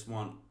 Because I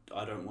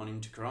don't want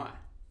him to cry.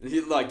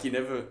 Like you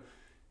never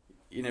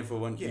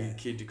want your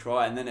kid to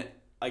cry. And then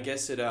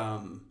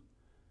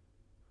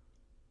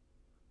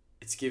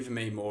it's given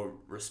me more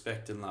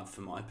respect and love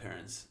for my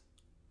parents,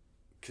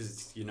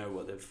 because you know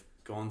what they've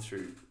gone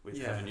through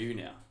with having you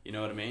now. You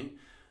know what I mean?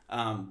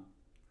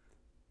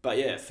 But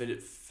yeah,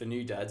 for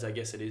new dads, I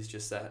guess it is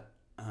just that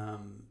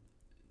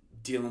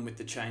dealing with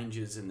the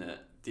changes and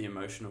the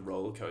emotional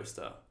roller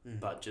coaster.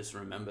 But just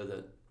remember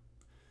that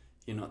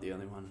you're not the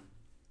only one,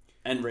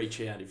 and reach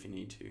out if you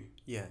need to.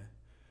 Yeah.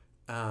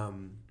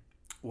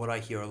 What I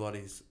hear a lot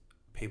is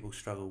people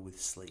struggle with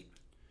sleep.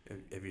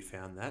 Have you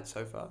found that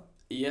so far?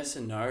 Yes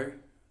and no.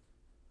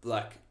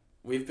 Like,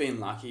 we've been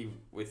lucky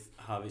with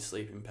Harvey's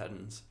sleeping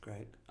patterns.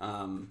 Great.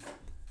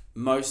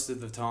 Most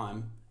of the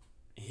time,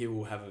 he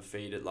will have a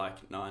feed at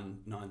like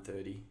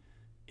 9:30.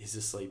 He's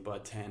asleep by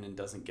 10 and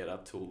doesn't get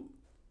up till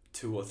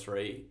 2 or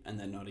 3, and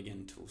then not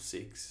again till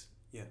 6.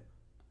 Yeah.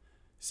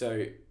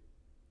 So,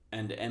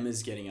 and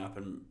Emma's getting up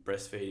and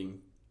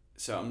breastfeeding,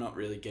 so I'm not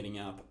really getting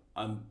up.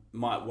 I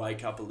might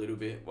wake up a little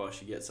bit while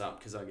she gets up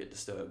because I get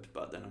disturbed,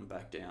 but then I'm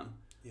back down.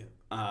 Yeah.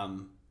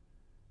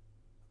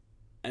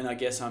 And I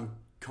guess I'm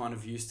kind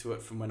of used to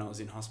it from when I was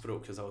in hospital,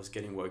 because I was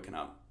getting woken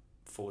up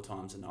 4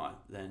 times a night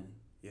then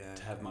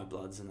to have my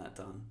bloods and that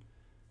done.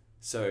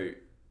 So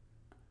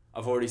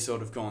I've already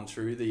sort of gone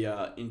through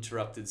the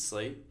interrupted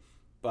sleep,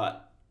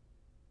 but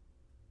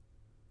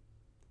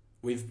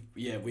we've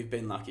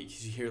been lucky,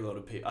 because you hear a lot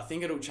of people. I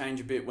think it'll change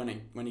a bit when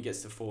he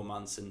gets to 4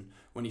 months and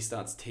when he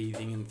starts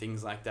teething and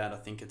things like that. I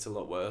think it's a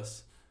lot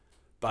worse.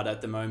 But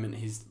at the moment,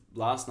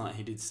 last night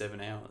he did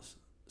 7 hours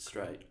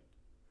straight.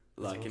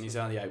 Awesome. And he's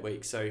only 8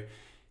 weeks. So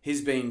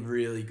he's been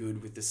really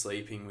good with the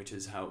sleeping, which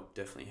has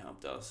definitely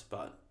helped us.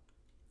 But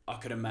I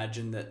could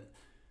imagine that,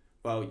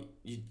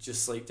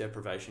 just sleep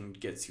deprivation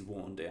gets you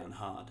worn down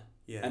hard.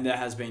 Yeah. And there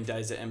has been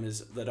days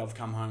that I've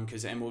come home,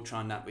 because Emma will try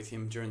and nap with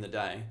him during the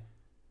day.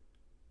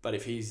 But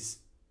if he's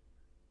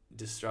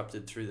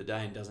disrupted through the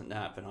day and doesn't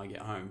nap and I get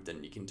home,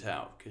 then you can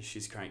tell, because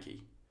she's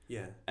cranky.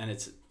 Yeah. And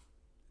it's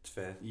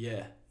fair.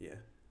 Yeah. Yeah.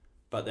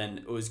 But then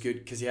it was good,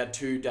 because he had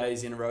 2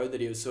 days in a row that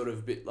he was sort of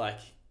a bit like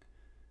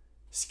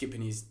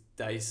skipping his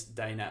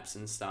day naps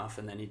and stuff,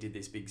 and then he did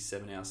this big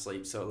 7-hour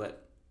sleep, so it let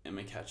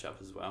Emma catch up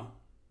as well.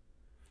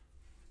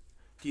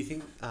 Do you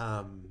think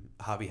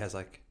Harvey has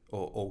or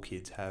all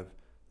kids have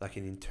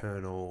an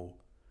internal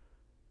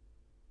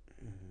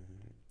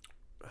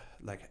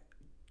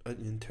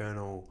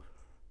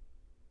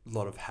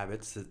lot of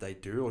habits that they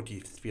do, or do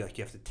you feel like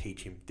you have to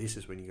teach him this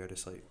is when you go to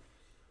sleep?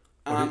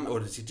 Or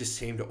does he just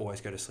seem to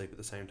always go to sleep at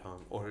the same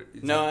time? Or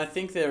No, I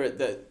think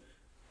that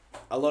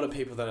a lot of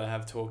people that I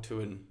have talked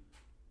to and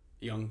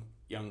young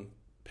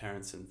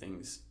parents and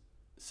things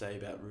say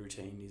about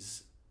routine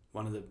is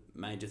one of the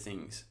major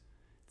things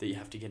that you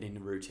have to get into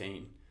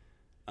routine,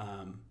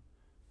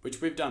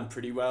 which we've done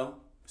pretty well.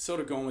 Sort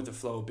of gone with the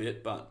flow a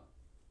bit, but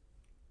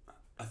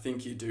I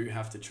think you do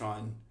have to try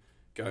and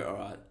go, all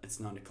right, it's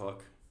 9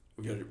 o'clock.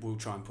 We'll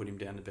try and put him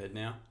down to bed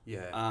now.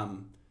 Yeah.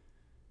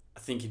 I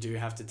think you do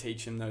have to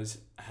teach him those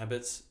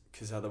habits,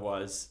 because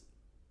otherwise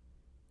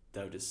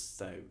they'll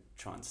just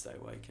try and stay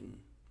awake. And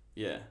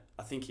yeah,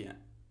 I think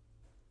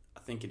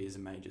it is a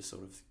major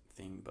sort of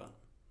thing, but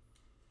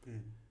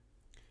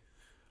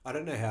I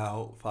don't know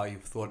how far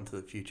you've thought into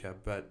the future,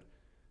 but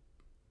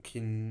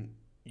can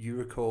you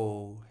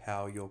recall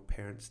how your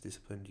parents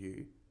disciplined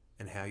you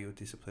and how you'll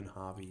discipline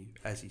Harvey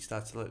as he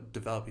starts to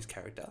develop his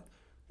character?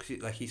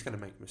 Because he's going to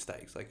make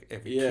mistakes, like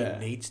every kid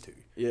needs to.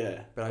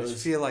 Yeah. But I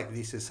just feel like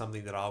this is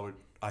something that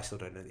I still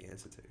don't know the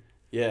answer to.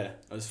 Yeah,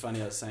 it was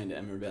funny. I was saying to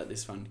Emma about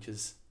this one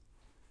because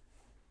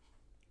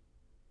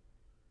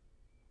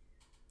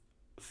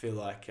I feel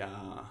like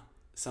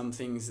some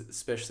things,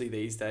 especially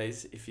these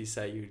days, if you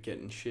say you'd get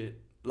in shit,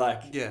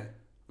 like, yeah,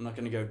 I'm not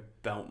going to go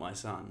belt my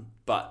son,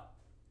 but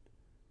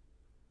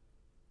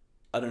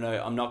I don't know,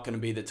 I'm not going to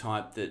be the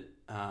type that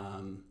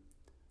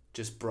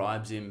just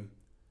bribes him.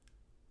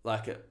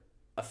 Like,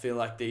 I feel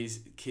like these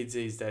kids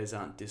these days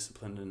aren't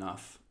disciplined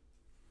enough.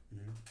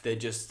 Mm-hmm. They're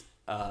just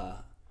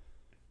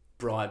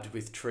bribed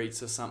with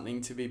treats or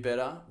something to be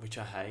better, which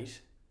I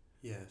hate.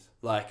 Yes.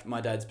 Like,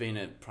 my dad's been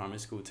a primary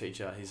school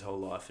teacher his whole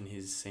life, and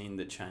he's seen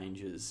the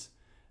changes.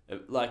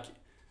 Like,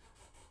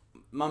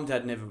 Mum and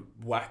Dad never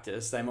whacked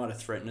us. They might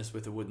have threatened us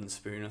with a wooden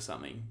spoon or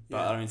something,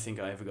 but I don't think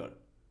I ever got,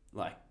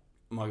 like,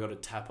 I got a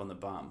tap on the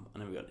bum. I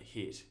never got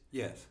hit.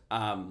 Yes.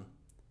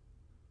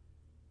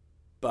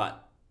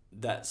 But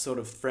that sort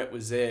of threat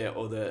was there,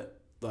 or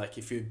like,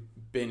 if you've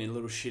been in a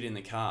little shit in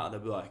the car, they'll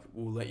be like,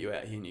 we'll let you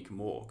out here and you can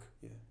walk.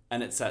 Yeah.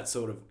 And it's that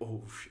sort of,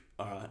 all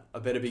right, I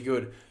better be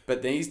good.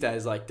 But these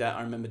days, like Dad,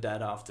 I remember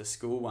Dad after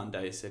school one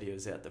day said he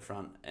was out the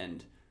front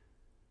and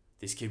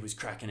this kid was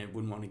cracking it,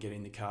 wouldn't want to get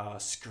in the car,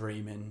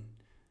 screaming.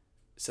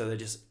 So they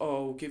just,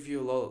 we'll give you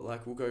a lolly,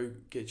 like, we'll go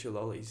get your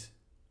lollies.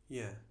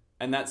 Yeah.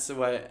 And that's the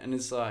way, and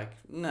it's like,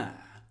 nah.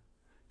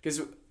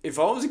 Because if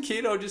I was a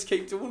kid, I'd just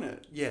keep doing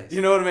it. Yes.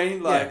 You know what I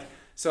mean? Like,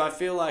 so I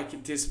feel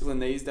like discipline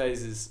these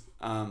days is,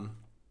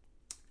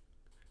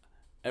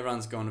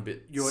 everyone's gone a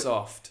bit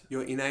soft.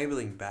 You're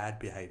enabling bad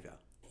behaviour.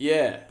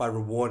 Yeah. By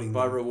rewarding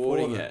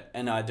it.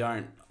 And I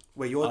don't.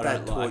 Where your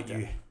dad taught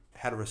you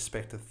how to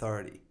respect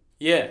authority.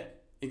 Yeah,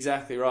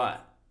 exactly right.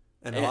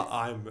 And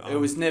it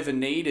was never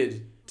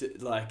needed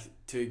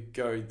to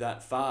go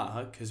that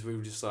far, because we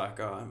were just like,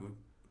 we've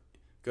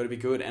got to be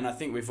good. And I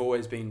think we've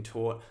always been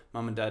taught,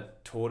 Mum and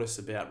Dad taught us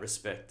about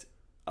respect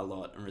a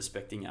lot and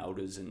respecting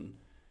elders, and,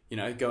 you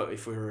know, go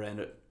if we were around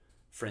at a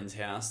friend's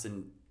house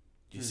and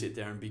you sit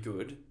there and be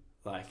good,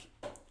 like,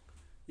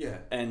 yeah.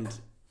 And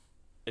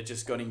it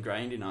just got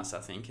ingrained in us, I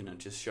think, and it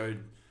just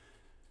showed,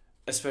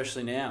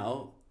 especially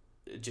now,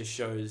 it just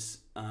shows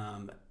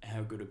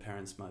how good of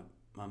parents my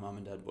mum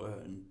and dad were,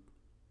 and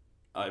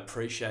I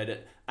appreciate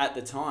it. At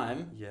the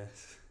time,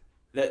 yes,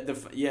 when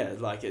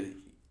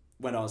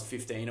I was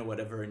 15 or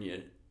whatever, and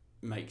you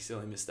make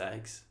silly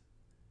mistakes,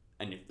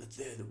 and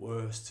they're the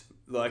worst.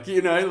 Like,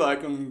 you know,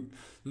 like,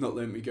 not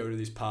letting me go to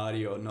this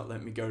party or not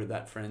letting me go to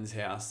that friend's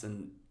house,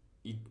 and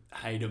you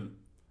hate them.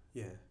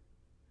 Yeah.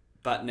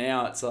 But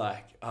now it's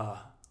like,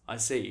 I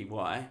see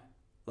why.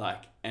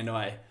 Like, and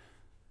I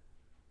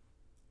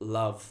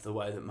love the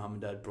way that Mum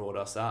and Dad brought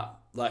us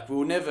up. Like,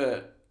 we'll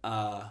never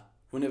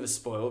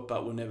spoiled,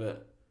 but we're never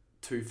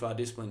too far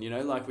disciplined, you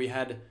know? Like,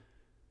 it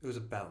was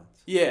a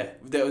balance. Yeah,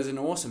 there was an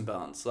awesome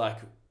balance. Like,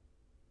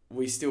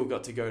 we still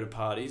got to go to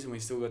parties, and we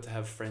still got to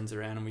have friends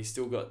around, and we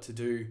still got to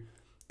do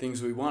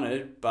things we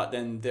wanted, but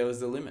then there was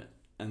the limit.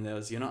 And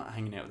you're not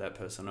hanging out with that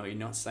person, or you're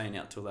not staying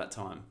out till that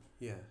time.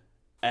 Yeah.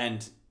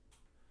 And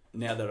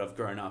now that I've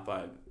grown up,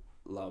 I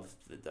love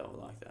that they were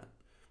like that.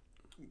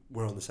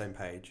 We're on the same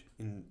page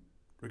in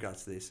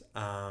regards to this.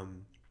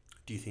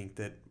 Do you think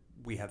that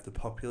we have the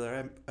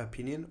popular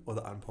opinion or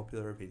the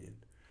unpopular opinion?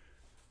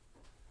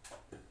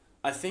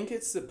 I think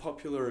it's the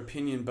popular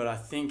opinion, but I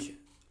think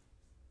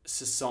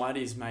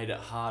society's made it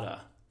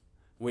harder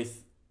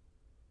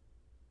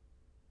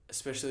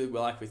especially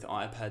like with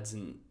iPads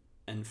and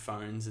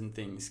phones and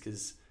things,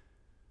 because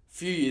a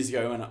few years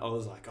ago when I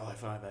was like,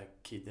 if I have a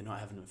kid, they're not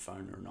having a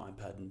phone or an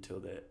iPad until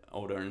they're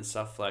older and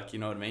stuff, like, you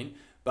know what I mean?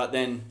 But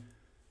then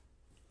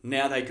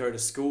now they go to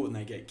school and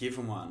they get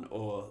given one,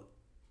 or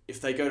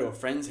if they go to a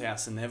friend's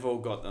house and they've all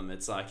got them,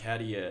 it's like, how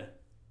do you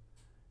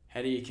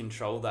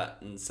control that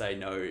and say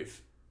no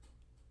if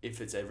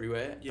it's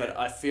everywhere? Yeah. But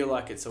I feel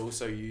like it's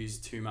also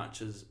used too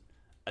much as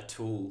a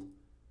tool,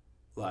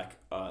 like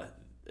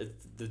the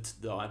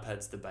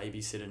iPad's the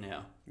babysitter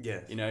now.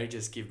 Yeah. You know,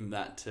 just give them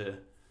that to.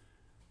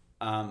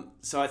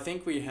 So I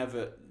think we've got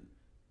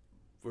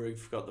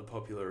the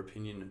popular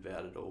opinion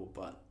about it all,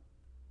 but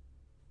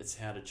it's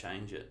how to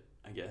change it.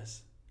 I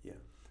guess. Yeah.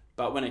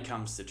 But when it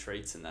comes to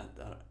treats and that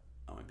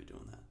I won't be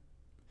doing that.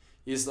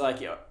 It's like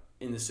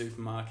in the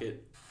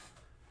supermarket.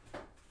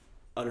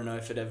 I don't know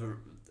if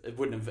it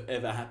wouldn't have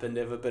ever happened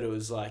ever, but it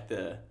was like pull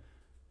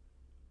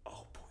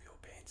your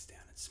pants down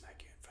and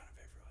smack you in front of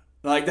everyone.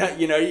 Like that,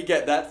 you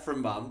get that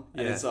from mum.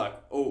 And it's like,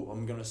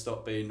 I'm going to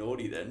stop being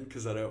naughty then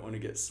because I don't want to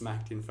get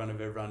smacked in front of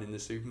everyone in the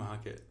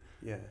supermarket.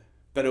 Yeah.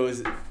 But it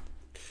was,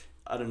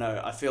 I don't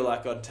know, I feel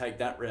like I'd take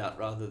that route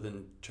rather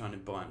than trying to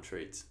buy them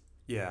treats.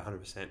 Yeah,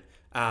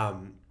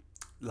 100%.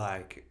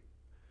 Like,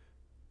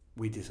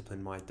 we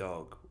disciplined my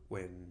dog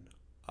when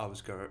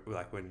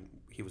when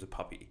he was a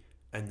puppy.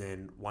 And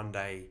then one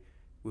day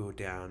we were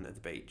down at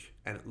the beach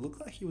and it looked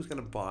like he was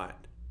going to bite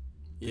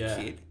the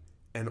kid.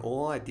 And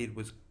all I did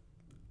was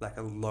like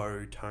a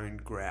low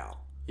toned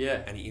growl.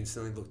 Yeah. And he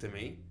instantly looked at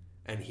me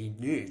and he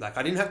knew. Like,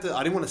 I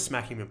didn't want to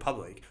smack him in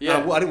public. Yeah.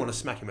 I didn't want to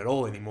smack him at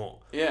all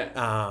anymore.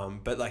 Yeah.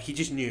 But like, he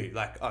just knew,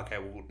 like, okay,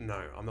 well,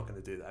 no, I'm not going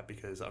to do that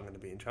because I'm going to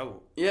be in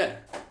trouble. Yeah,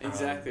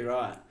 exactly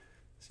right.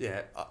 So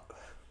yeah,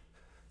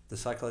 the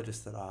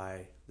psychologist that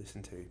I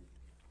listen to,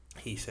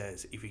 he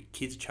says if your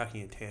kid's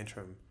chucking a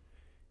tantrum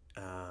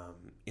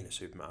in a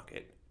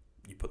supermarket,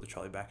 you put the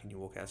trolley back and you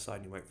walk outside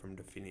and you wait for him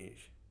to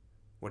finish.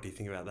 What do you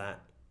think about that?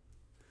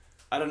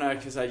 I don't know,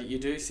 because you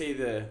do see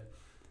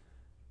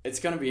it's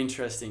going to be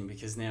interesting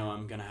because now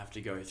I'm going to have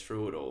to go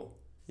through it all.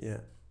 Yeah.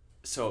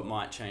 So it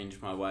might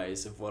change my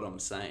ways of what I'm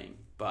saying.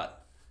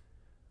 But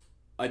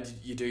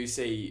you do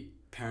see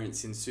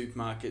parents in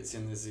supermarkets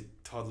and there's a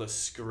toddler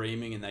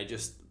screaming and they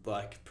just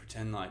like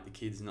pretend like the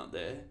kid's not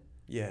there.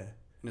 Yeah.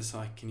 And it's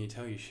like, can you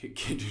tell your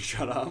kid to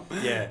shut up?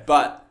 Yeah.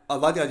 But I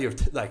like the idea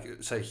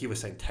of so he was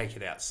saying take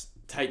it out.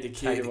 Take the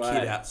kid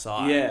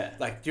outside. Yeah.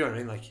 Like, do you know what I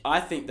mean? Like, I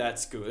think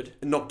that's good.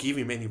 not give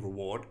him any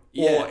reward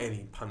Yeah. or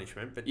any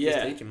punishment, but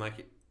just teach him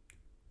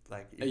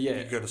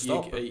you got to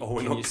stop. Can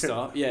you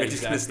stop? Yeah, we're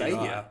just going to stay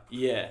right. here.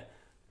 Yeah.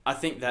 I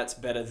think that's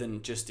better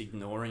than just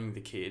ignoring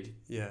the kid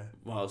Yeah.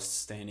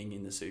 whilst standing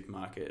in the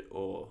supermarket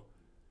or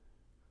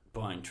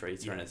buying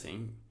treats or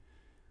anything.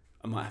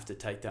 I might have to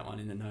take that one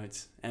in the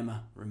notes.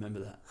 Emma, remember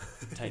that.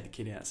 Take the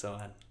kid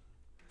outside.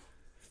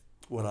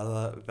 What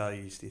other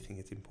values do you think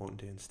it's important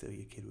to instill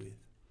your kid with?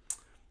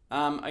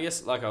 I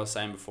guess like I was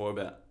saying before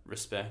about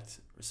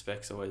respect.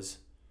 Respect's always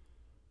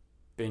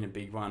been a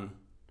big one.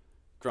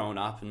 Growing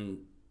up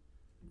and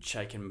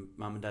shaking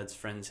mum and dad's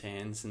friends'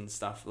 hands and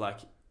stuff like.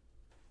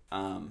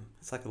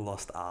 It's like a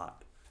lost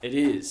art. It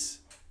is.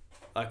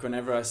 Like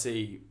whenever I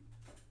see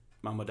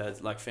mum or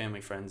dad's like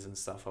family friends and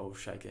stuff, I'll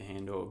shake their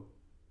hand or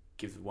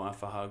give the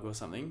wife a hug or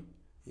something.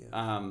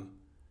 Yeah.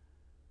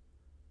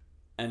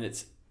 And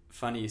it's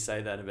funny you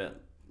say that about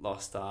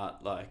lost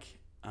art. Like,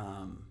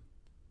 I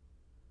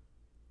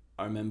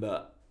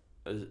remember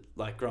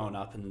like growing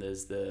up and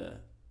there's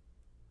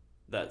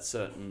that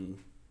certain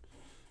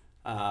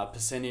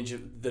percentage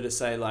that are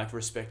say like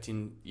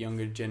respecting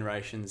younger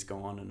generations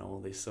gone and all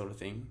this sort of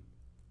thing.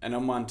 And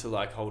I'm one to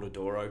like hold a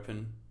door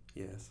open.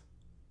 Yes.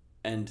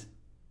 And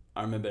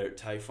I remember at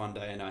TAFE one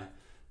day and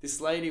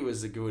this lady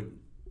was a good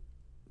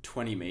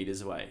 20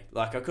 meters away.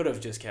 Like I could have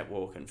just kept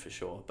walking for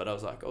sure, but I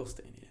was like, I'll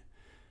stand here.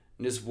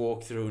 And just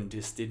walked through and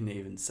just didn't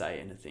even say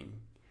anything.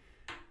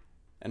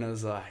 And I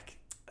was like,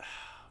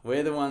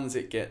 we're the ones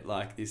that get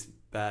like this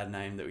bad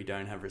name that we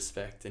don't have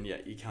respect and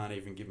yet you can't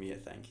even give me a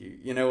thank you.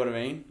 You know what I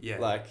mean? Yeah.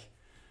 Like,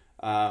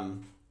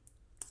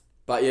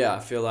 but yeah, I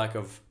feel like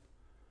I've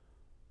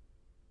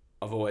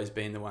always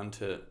been the one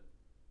to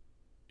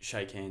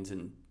shake hands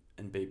and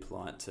be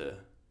polite to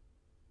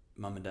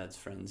mum and dad's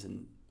friends,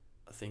 and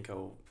I think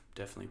I'll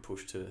definitely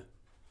push to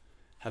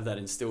have that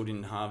instilled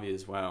in Harvey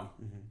as well.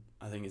 Mm-hmm.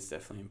 I think it's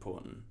definitely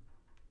important.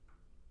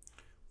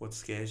 What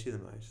scares you the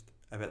most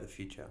about the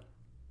future?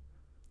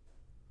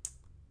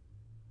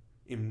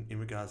 In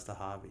regards to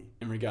Harvey.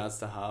 In regards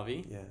to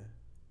Harvey? Yeah.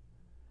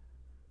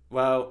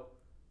 Well,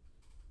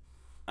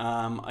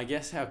 I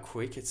guess how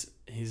quick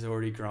he's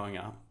already growing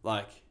up.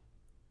 Like,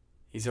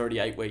 he's already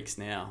 8 weeks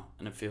now,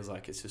 and it feels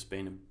like it's just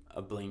been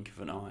a blink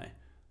of an eye.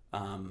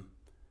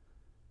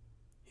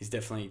 He's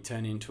definitely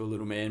turned into a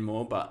little man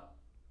more, but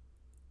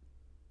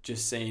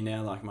just seeing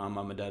now, like, my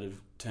mum and dad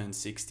have turned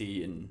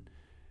 60, and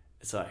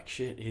it's like,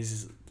 shit,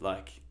 he's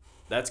like,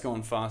 that's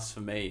gone fast for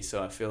me,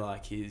 so I feel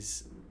like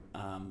his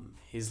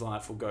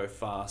life will go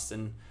fast,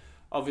 and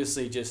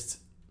obviously just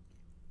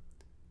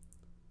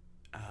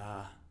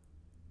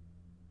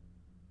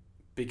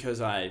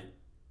because I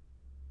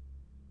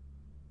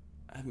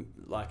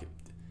haven't like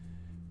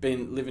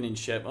been living in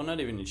Shep, or not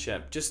even in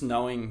Shep, just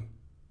knowing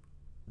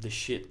the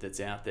shit that's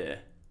out there,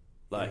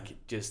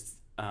 like just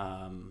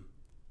I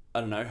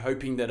don't know,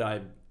 hoping that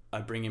I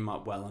bring him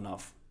up well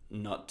enough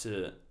not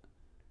to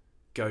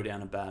go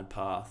down a bad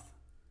path.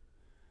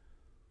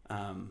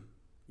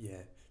 Yeah.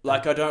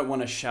 Like, I don't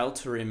want to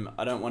shelter him.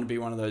 I don't want to be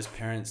one of those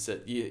parents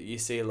that you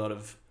see a lot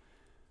of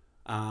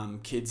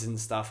kids and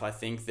stuff, I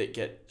think, that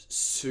get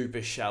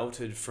super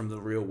sheltered from the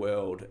real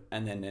world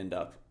and then end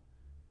up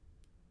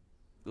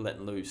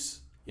letting loose.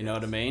 You know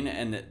what I mean?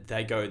 And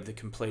they go the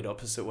complete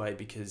opposite way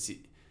because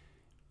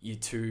you're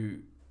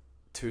too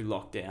too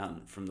locked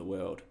down from the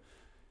world.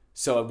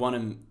 So I want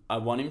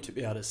him to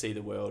be able to see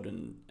the world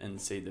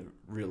and see the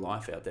real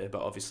life out there,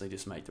 but obviously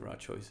just make the right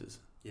choices.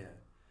 Yeah.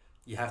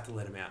 You have to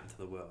let him out into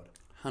the world.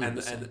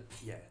 100%. And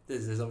yeah,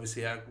 there's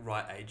obviously a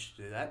right age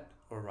to do that,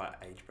 or a right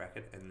age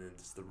bracket, and then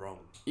it's the wrong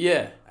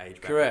Yeah,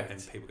 age bracket. correct.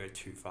 And people go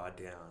too far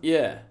down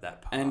Yeah.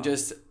 that path. And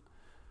just,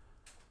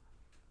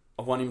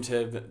 I want him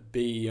to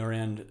be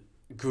around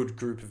a good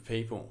group of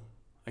people,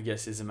 I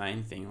guess, is the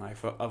main thing.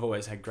 Like, I've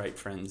always had great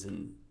friends,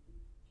 and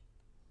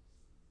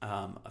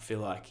I feel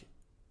like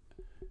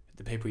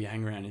the people you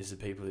hang around is the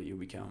people that you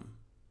become.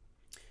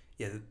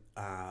 Yeah,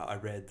 I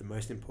read the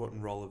most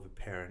important role of a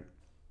parent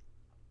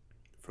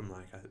from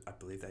like, I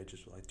believe the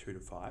ages were like 2 to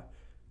 5.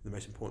 The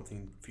most important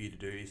thing for you to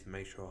do is to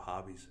make sure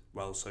Harvey's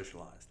well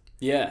socialised.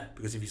 Yeah.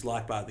 Because if he's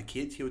liked by other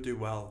kids, he'll do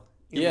well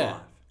in Yeah.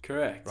 life.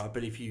 Correct. Right,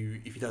 but if he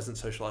doesn't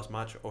socialise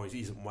much, or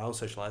he isn't well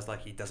socialised,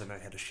 like he doesn't know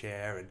how to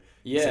share and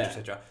Yeah. et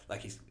cetera,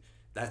 like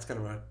that's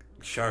going to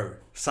show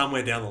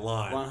somewhere down the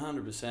line.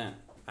 100%.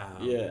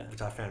 Yeah,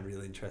 which I found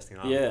really interesting.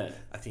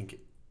 I think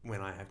when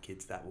I have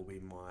kids, that will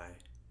be my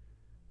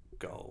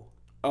goal.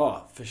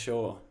 Oh, for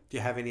sure. Do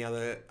you have any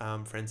other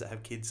friends that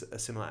have kids a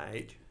similar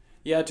age?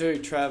 Yeah, I do.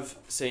 Trav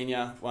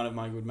Senior, one of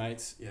my good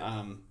mates.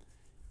 Yeah.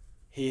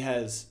 He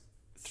has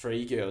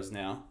 3 girls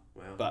now.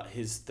 Wow. But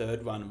his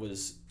third one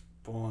was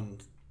born,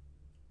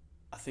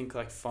 I think,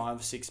 like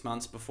 5 6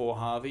 months before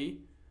Harvey.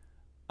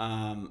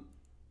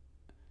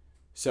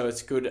 So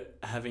it's good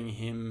having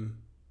him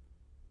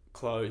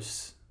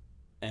close,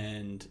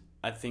 and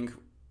I think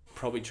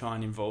probably try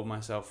and involve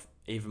myself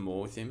even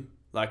more with him.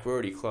 Like, we're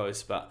already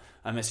close, but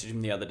I messaged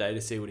him the other day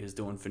to see what he was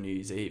doing for New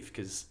Year's Eve,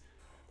 because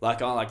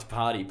like, I like to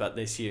party, but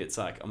this year it's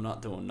like I'm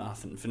not doing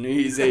nothing for New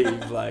Year's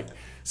Eve. Like,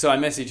 so I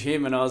messaged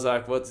him and I was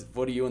like, what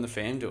are you and the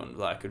fam doing?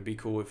 Like, it'd be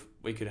cool if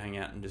we could hang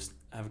out and just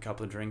have a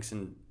couple of drinks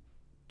and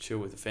chill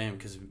with the fam,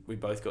 because we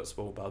both got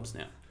small bubs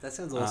now. That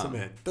sounds awesome,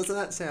 man. Doesn't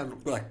that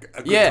sound like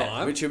a good yeah,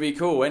 time? Which would be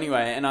cool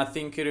anyway. And I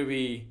think it'll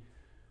be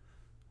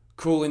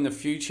cool in the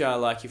future,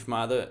 like if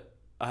I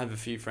have a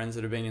few friends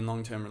that have been in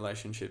long-term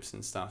relationships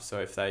and stuff, so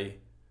if they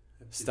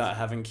start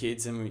having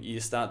kids and you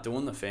start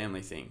doing the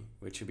family thing,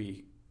 which would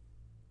be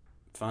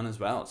fun as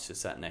well. It's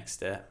just that next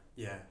step.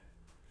 Yeah.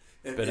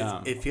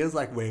 But it feels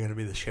like we're going to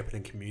be the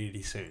Shepparton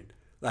community soon.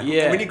 Like,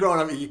 Yeah. when you're growing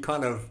up, you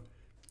kind of,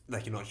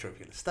 like, you're not sure if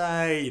you're going to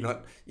stay.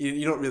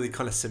 You're not really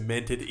kind of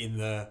cemented in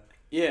the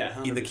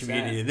 100%.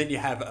 community. And then you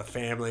have a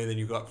family, and then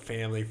you've got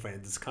family,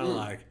 friends. It's kind of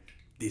like,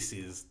 this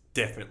is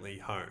definitely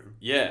home.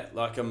 Yeah,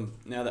 like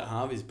now that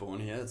Harvey's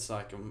born here, it's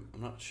like I'm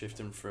not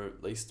shifting for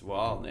at least a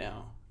while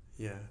now.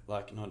 Yeah.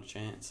 Like, not a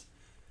chance.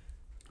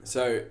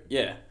 So,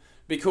 yeah,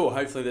 be cool.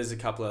 Hopefully there's a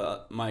couple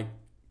of... My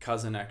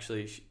cousin,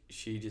 actually,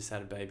 she just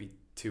had a baby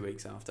 2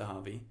 weeks after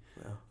Harvey.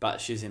 Wow.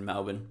 But she's in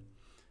Melbourne.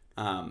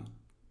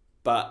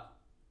 But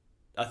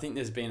I think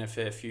there's been a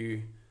fair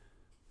few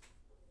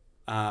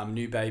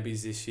new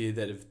babies this year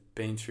that have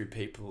been through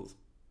people...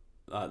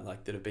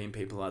 that have been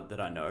people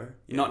that I know.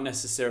 Yeah. Not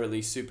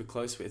necessarily super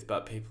close with,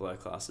 but people I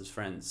class as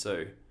friends.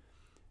 So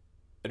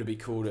it'll be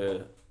cool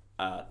to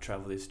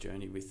travel this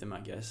journey with them,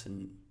 I guess,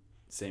 and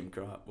see them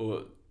grow up.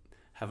 Well,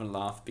 having a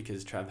laugh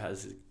because Trav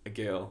has a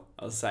girl.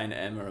 I was saying to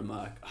Emma, I'm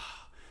like,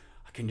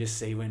 I can just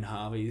see when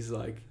Harvey's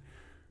like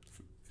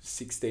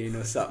 16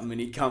 or something and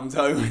he comes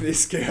home with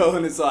this girl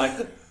and it's like,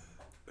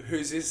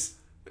 who's this?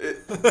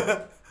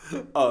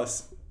 Oh,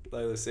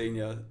 Layla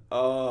Senior.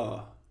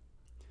 Oh,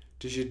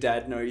 does your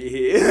dad know you're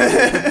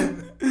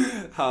here?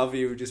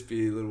 Harvey will just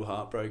be a little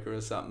heartbreaker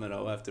or something and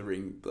I'll have to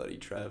ring bloody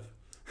Trav.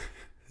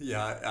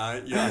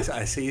 Yeah,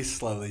 I see you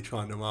slowly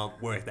trying to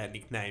work that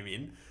nickname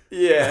in.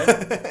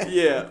 Yeah,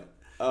 yeah.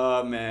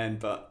 Oh, man,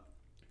 but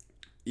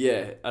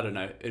yeah, I don't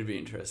know. It'll be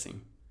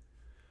interesting.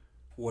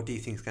 What do you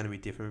think is going to be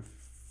different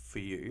for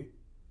you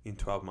in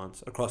 12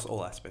 months across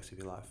all aspects of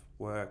your life?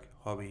 Work,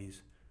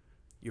 hobbies,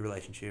 your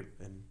relationship,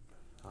 and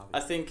Harvey? I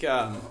think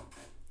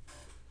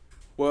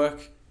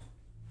work,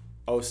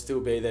 I'll still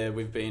be there.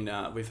 We've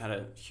had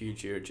a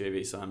huge year at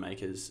GB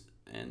Signmakers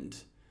and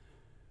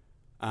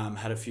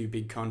had a few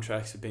big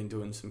contracts. We've been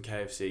doing some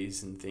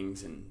KFCs and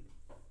things, and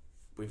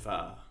we've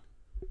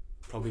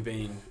probably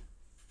been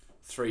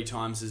 3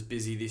 times as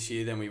busy this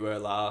year than we were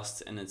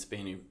last, and it's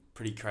been a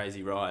pretty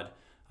crazy ride.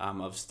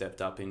 I've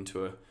stepped up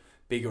into a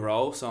bigger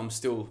role, so I'm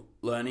still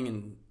learning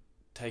and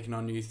taking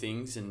on new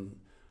things, and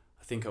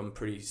I think I'm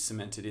pretty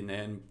cemented in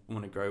there and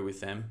want to grow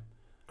with them.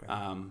 Great.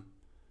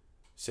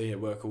 So yeah,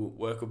 work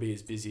will be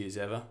as busy as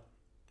ever.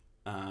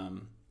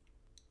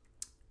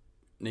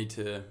 Need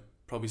to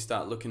probably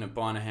start looking at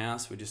buying a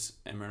house.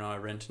 Emma and I are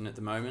renting at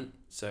the moment,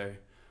 so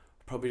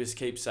probably just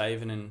keep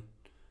saving and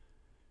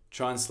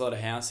try and slot a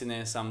house in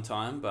there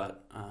sometime.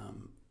 But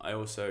I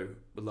also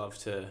would love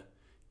to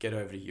get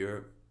over to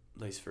Europe,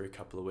 at least for a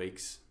couple of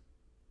weeks,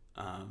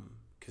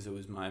 because it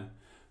was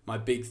my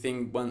big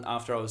thing.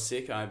 After I was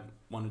sick, I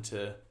wanted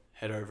to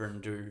head over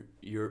and do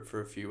Europe for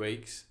a few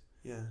weeks.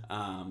 Yeah.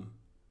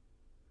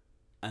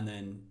 And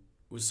then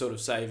was sort of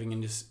saving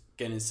and just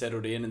getting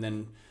settled in, and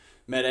then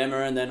met Emma,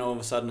 and then all of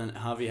a sudden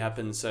Harvey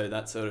happened. So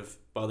that sort of,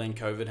 well, then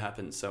COVID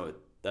happened. So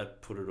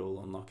that put it all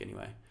on lock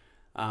anyway.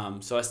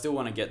 So I still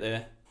want to get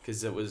there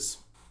because it was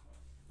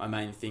my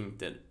main thing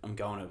that I'm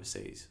going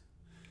overseas.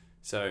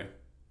 So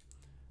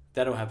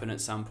that'll happen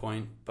at some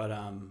point. But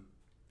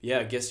yeah,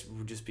 I guess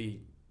we'll just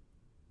be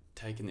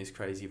taking this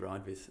crazy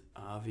ride with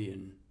Harvey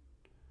and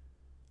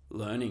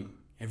learning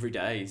every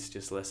day is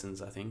just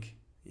lessons, I think.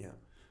 Yeah.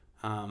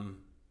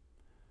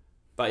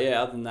 But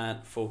yeah, other than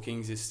that, Four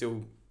Kings is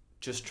still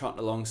just trotting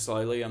along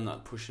slowly. I'm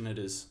not pushing it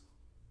as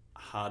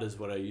hard as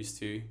what I used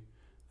to.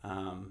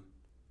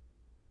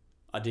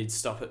 I did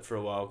stop it for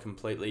a while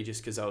completely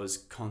just because I was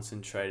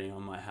concentrating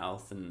on my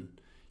health and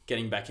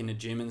getting back into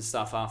gym and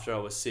stuff after I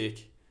was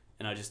sick,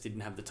 and I just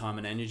didn't have the time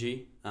and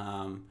energy.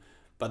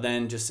 But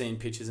then just seeing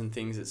pictures and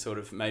things, it sort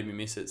of made me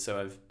miss it. So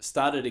I've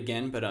started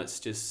again, but it's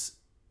just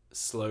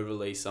slow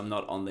release. I'm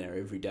not on there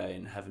every day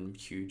and having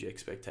huge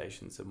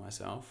expectations of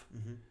myself.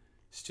 Mm-hmm.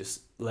 It's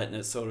just letting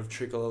it sort of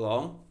trickle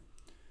along.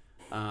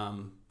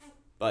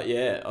 But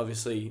yeah,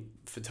 obviously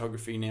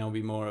photography now will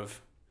be more of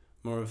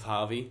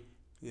Harvey.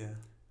 Yeah.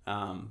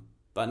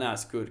 But no,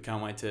 it's good.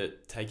 Can't wait to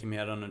take him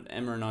out on it.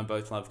 Emma and I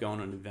both love going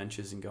on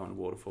adventures and going to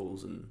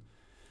waterfalls, and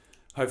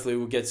hopefully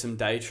we'll get some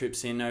day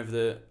trips in over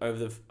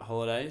the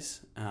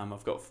holidays.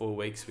 I've got 4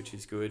 weeks, which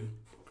is good.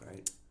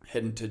 Great.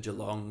 Heading to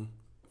Geelong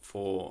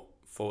for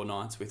 4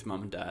 nights with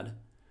mum and dad.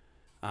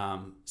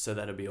 So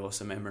that'll be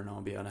awesome. Emma and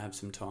I'll be able to have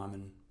some time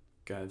and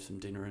go have some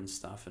dinner and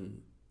stuff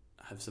and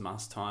have some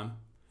us time.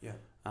 Yeah.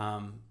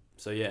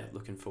 So yeah,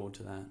 looking forward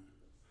to that.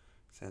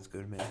 Sounds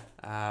good, man.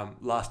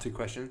 Last 2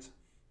 questions.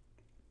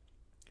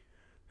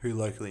 Who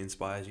locally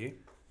inspires you?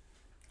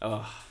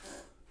 Oh,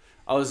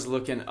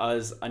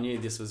 I knew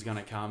this was going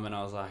to come, and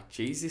I was like,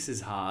 geez, this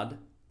is hard.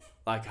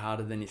 Like,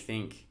 harder than you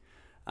think.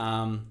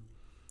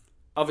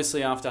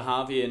 Obviously, after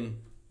Harvey and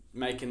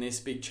making this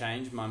big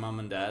change, my mum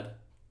and dad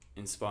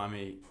inspire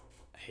me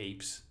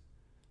heaps.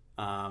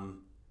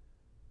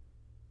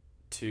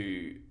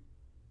 To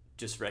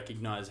just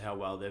recognise how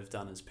well they've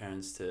done as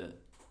parents to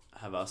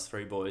have us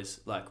 3 boys.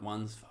 Like,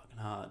 one's fucking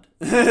hard.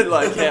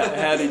 Like,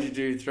 how did you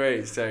do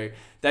 3? So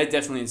they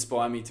definitely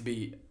inspire me to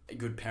be a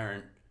good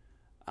parent.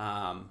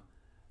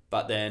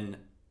 But then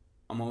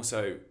I'm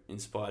also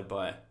inspired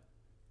by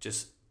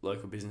just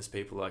local business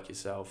people like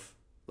yourself,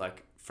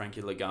 like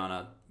Frankie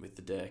Lagana with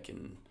the deck,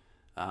 and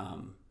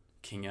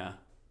Kinga,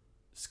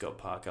 Scott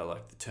Parker,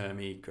 like the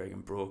Termy, Greg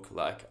and Brooke.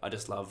 Like, I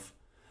just love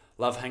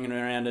hanging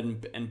around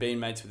and being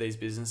mates with these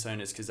business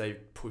owners because they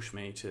push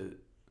me to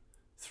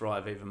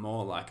thrive even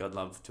more. Like, I'd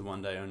love to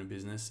one day own a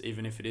business,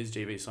 even if it is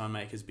GV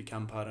Signmakers,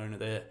 become part owner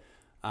there.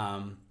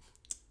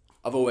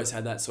 I've always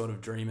had that sort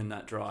of dream and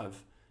that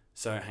drive.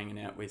 So hanging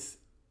out with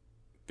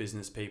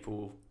business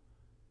people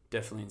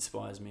definitely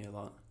inspires me a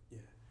lot. Yeah.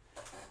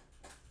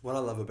 What I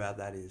love about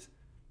that is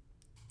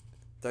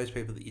those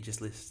people that you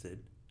just listed,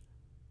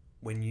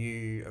 when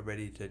you are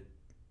ready to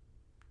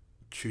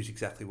choose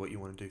exactly what you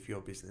want to do for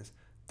your business,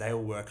 they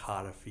will work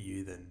harder for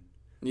you than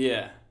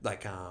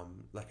like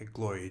a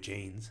Gloria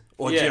Jeans,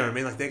 or do you know what I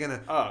mean? Like, they're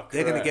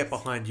gonna get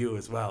behind you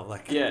as well,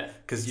 like,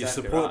 because your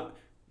support, right,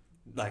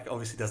 like,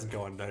 obviously doesn't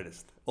go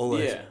unnoticed. All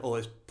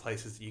those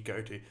places that you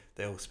go to,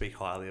 they all speak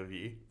highly of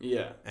you.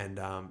 Yeah, and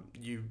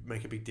you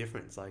make a big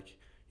difference. Like,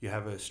 you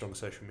have a strong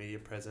social media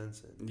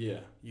presence, and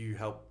you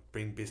help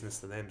bring business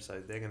to them,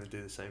 so they're gonna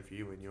do the same for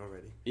you when you're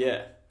ready.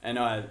 Yeah, and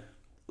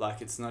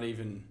it's not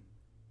even.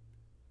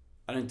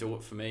 I don't do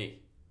it for me.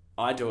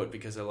 I do it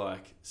because I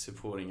like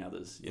supporting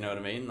others. You know what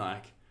I mean?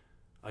 Like,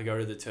 I go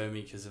to the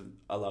Termy because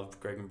I love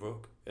Greg and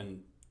Brooke,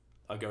 and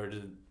I go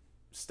to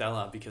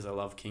Stella because I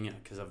love Kinga,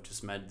 because I've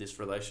just made this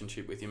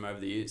relationship with him over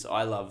the years.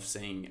 I love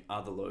seeing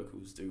other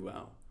locals do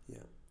well.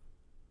 Yeah,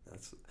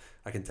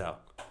 I can tell.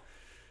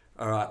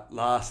 All right,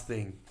 last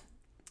thing.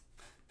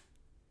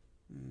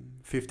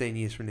 15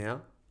 years from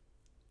now,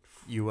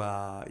 you're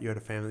at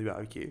a family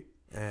barbecue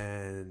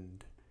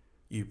and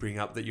you bring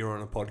up that you're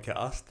on a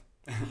podcast.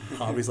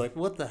 Harvey's like,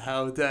 what the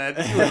hell, Dad?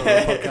 You were on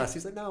a podcast.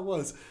 He's like, no, I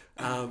was.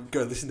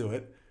 Go listen to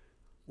it.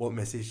 What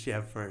message do you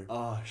have for him?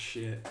 Oh,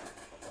 shit.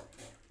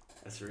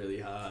 That's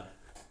really hard.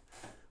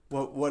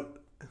 What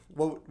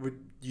would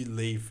you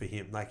leave for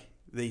him? Like,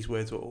 these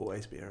words will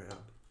always be around.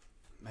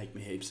 Make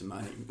me heaps of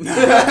money.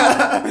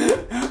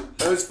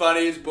 It was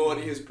funny.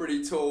 He was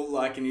pretty tall,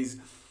 like, and he's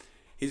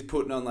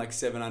putting on like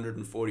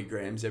 740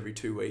 grams every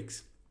 2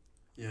 weeks.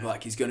 Yeah.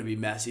 Like, he's going to be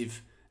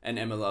massive. And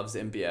Emma loves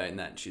NBA and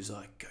that. And she's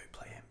like, go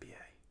play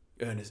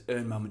NBA.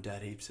 Earn mum and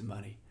dad heaps of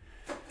money.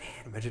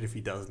 Man, imagine if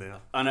he does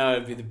now. I know,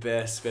 it'd be the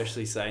best,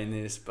 especially saying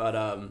this. But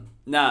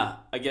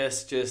I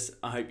guess just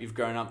I hope you've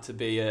grown up to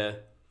be a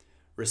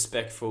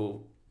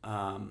respectful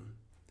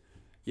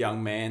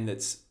young man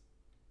that's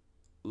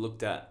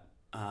looked at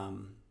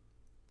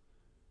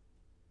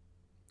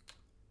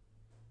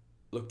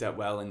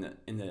well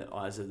in the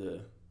eyes of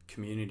the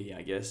community,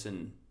 I guess,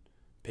 and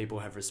people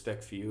have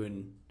respect for you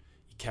and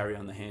you carry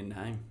on the hand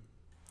name.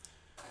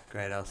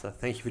 Great, Elsa.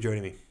 Thank you for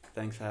joining me.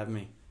 Thanks for having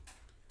me.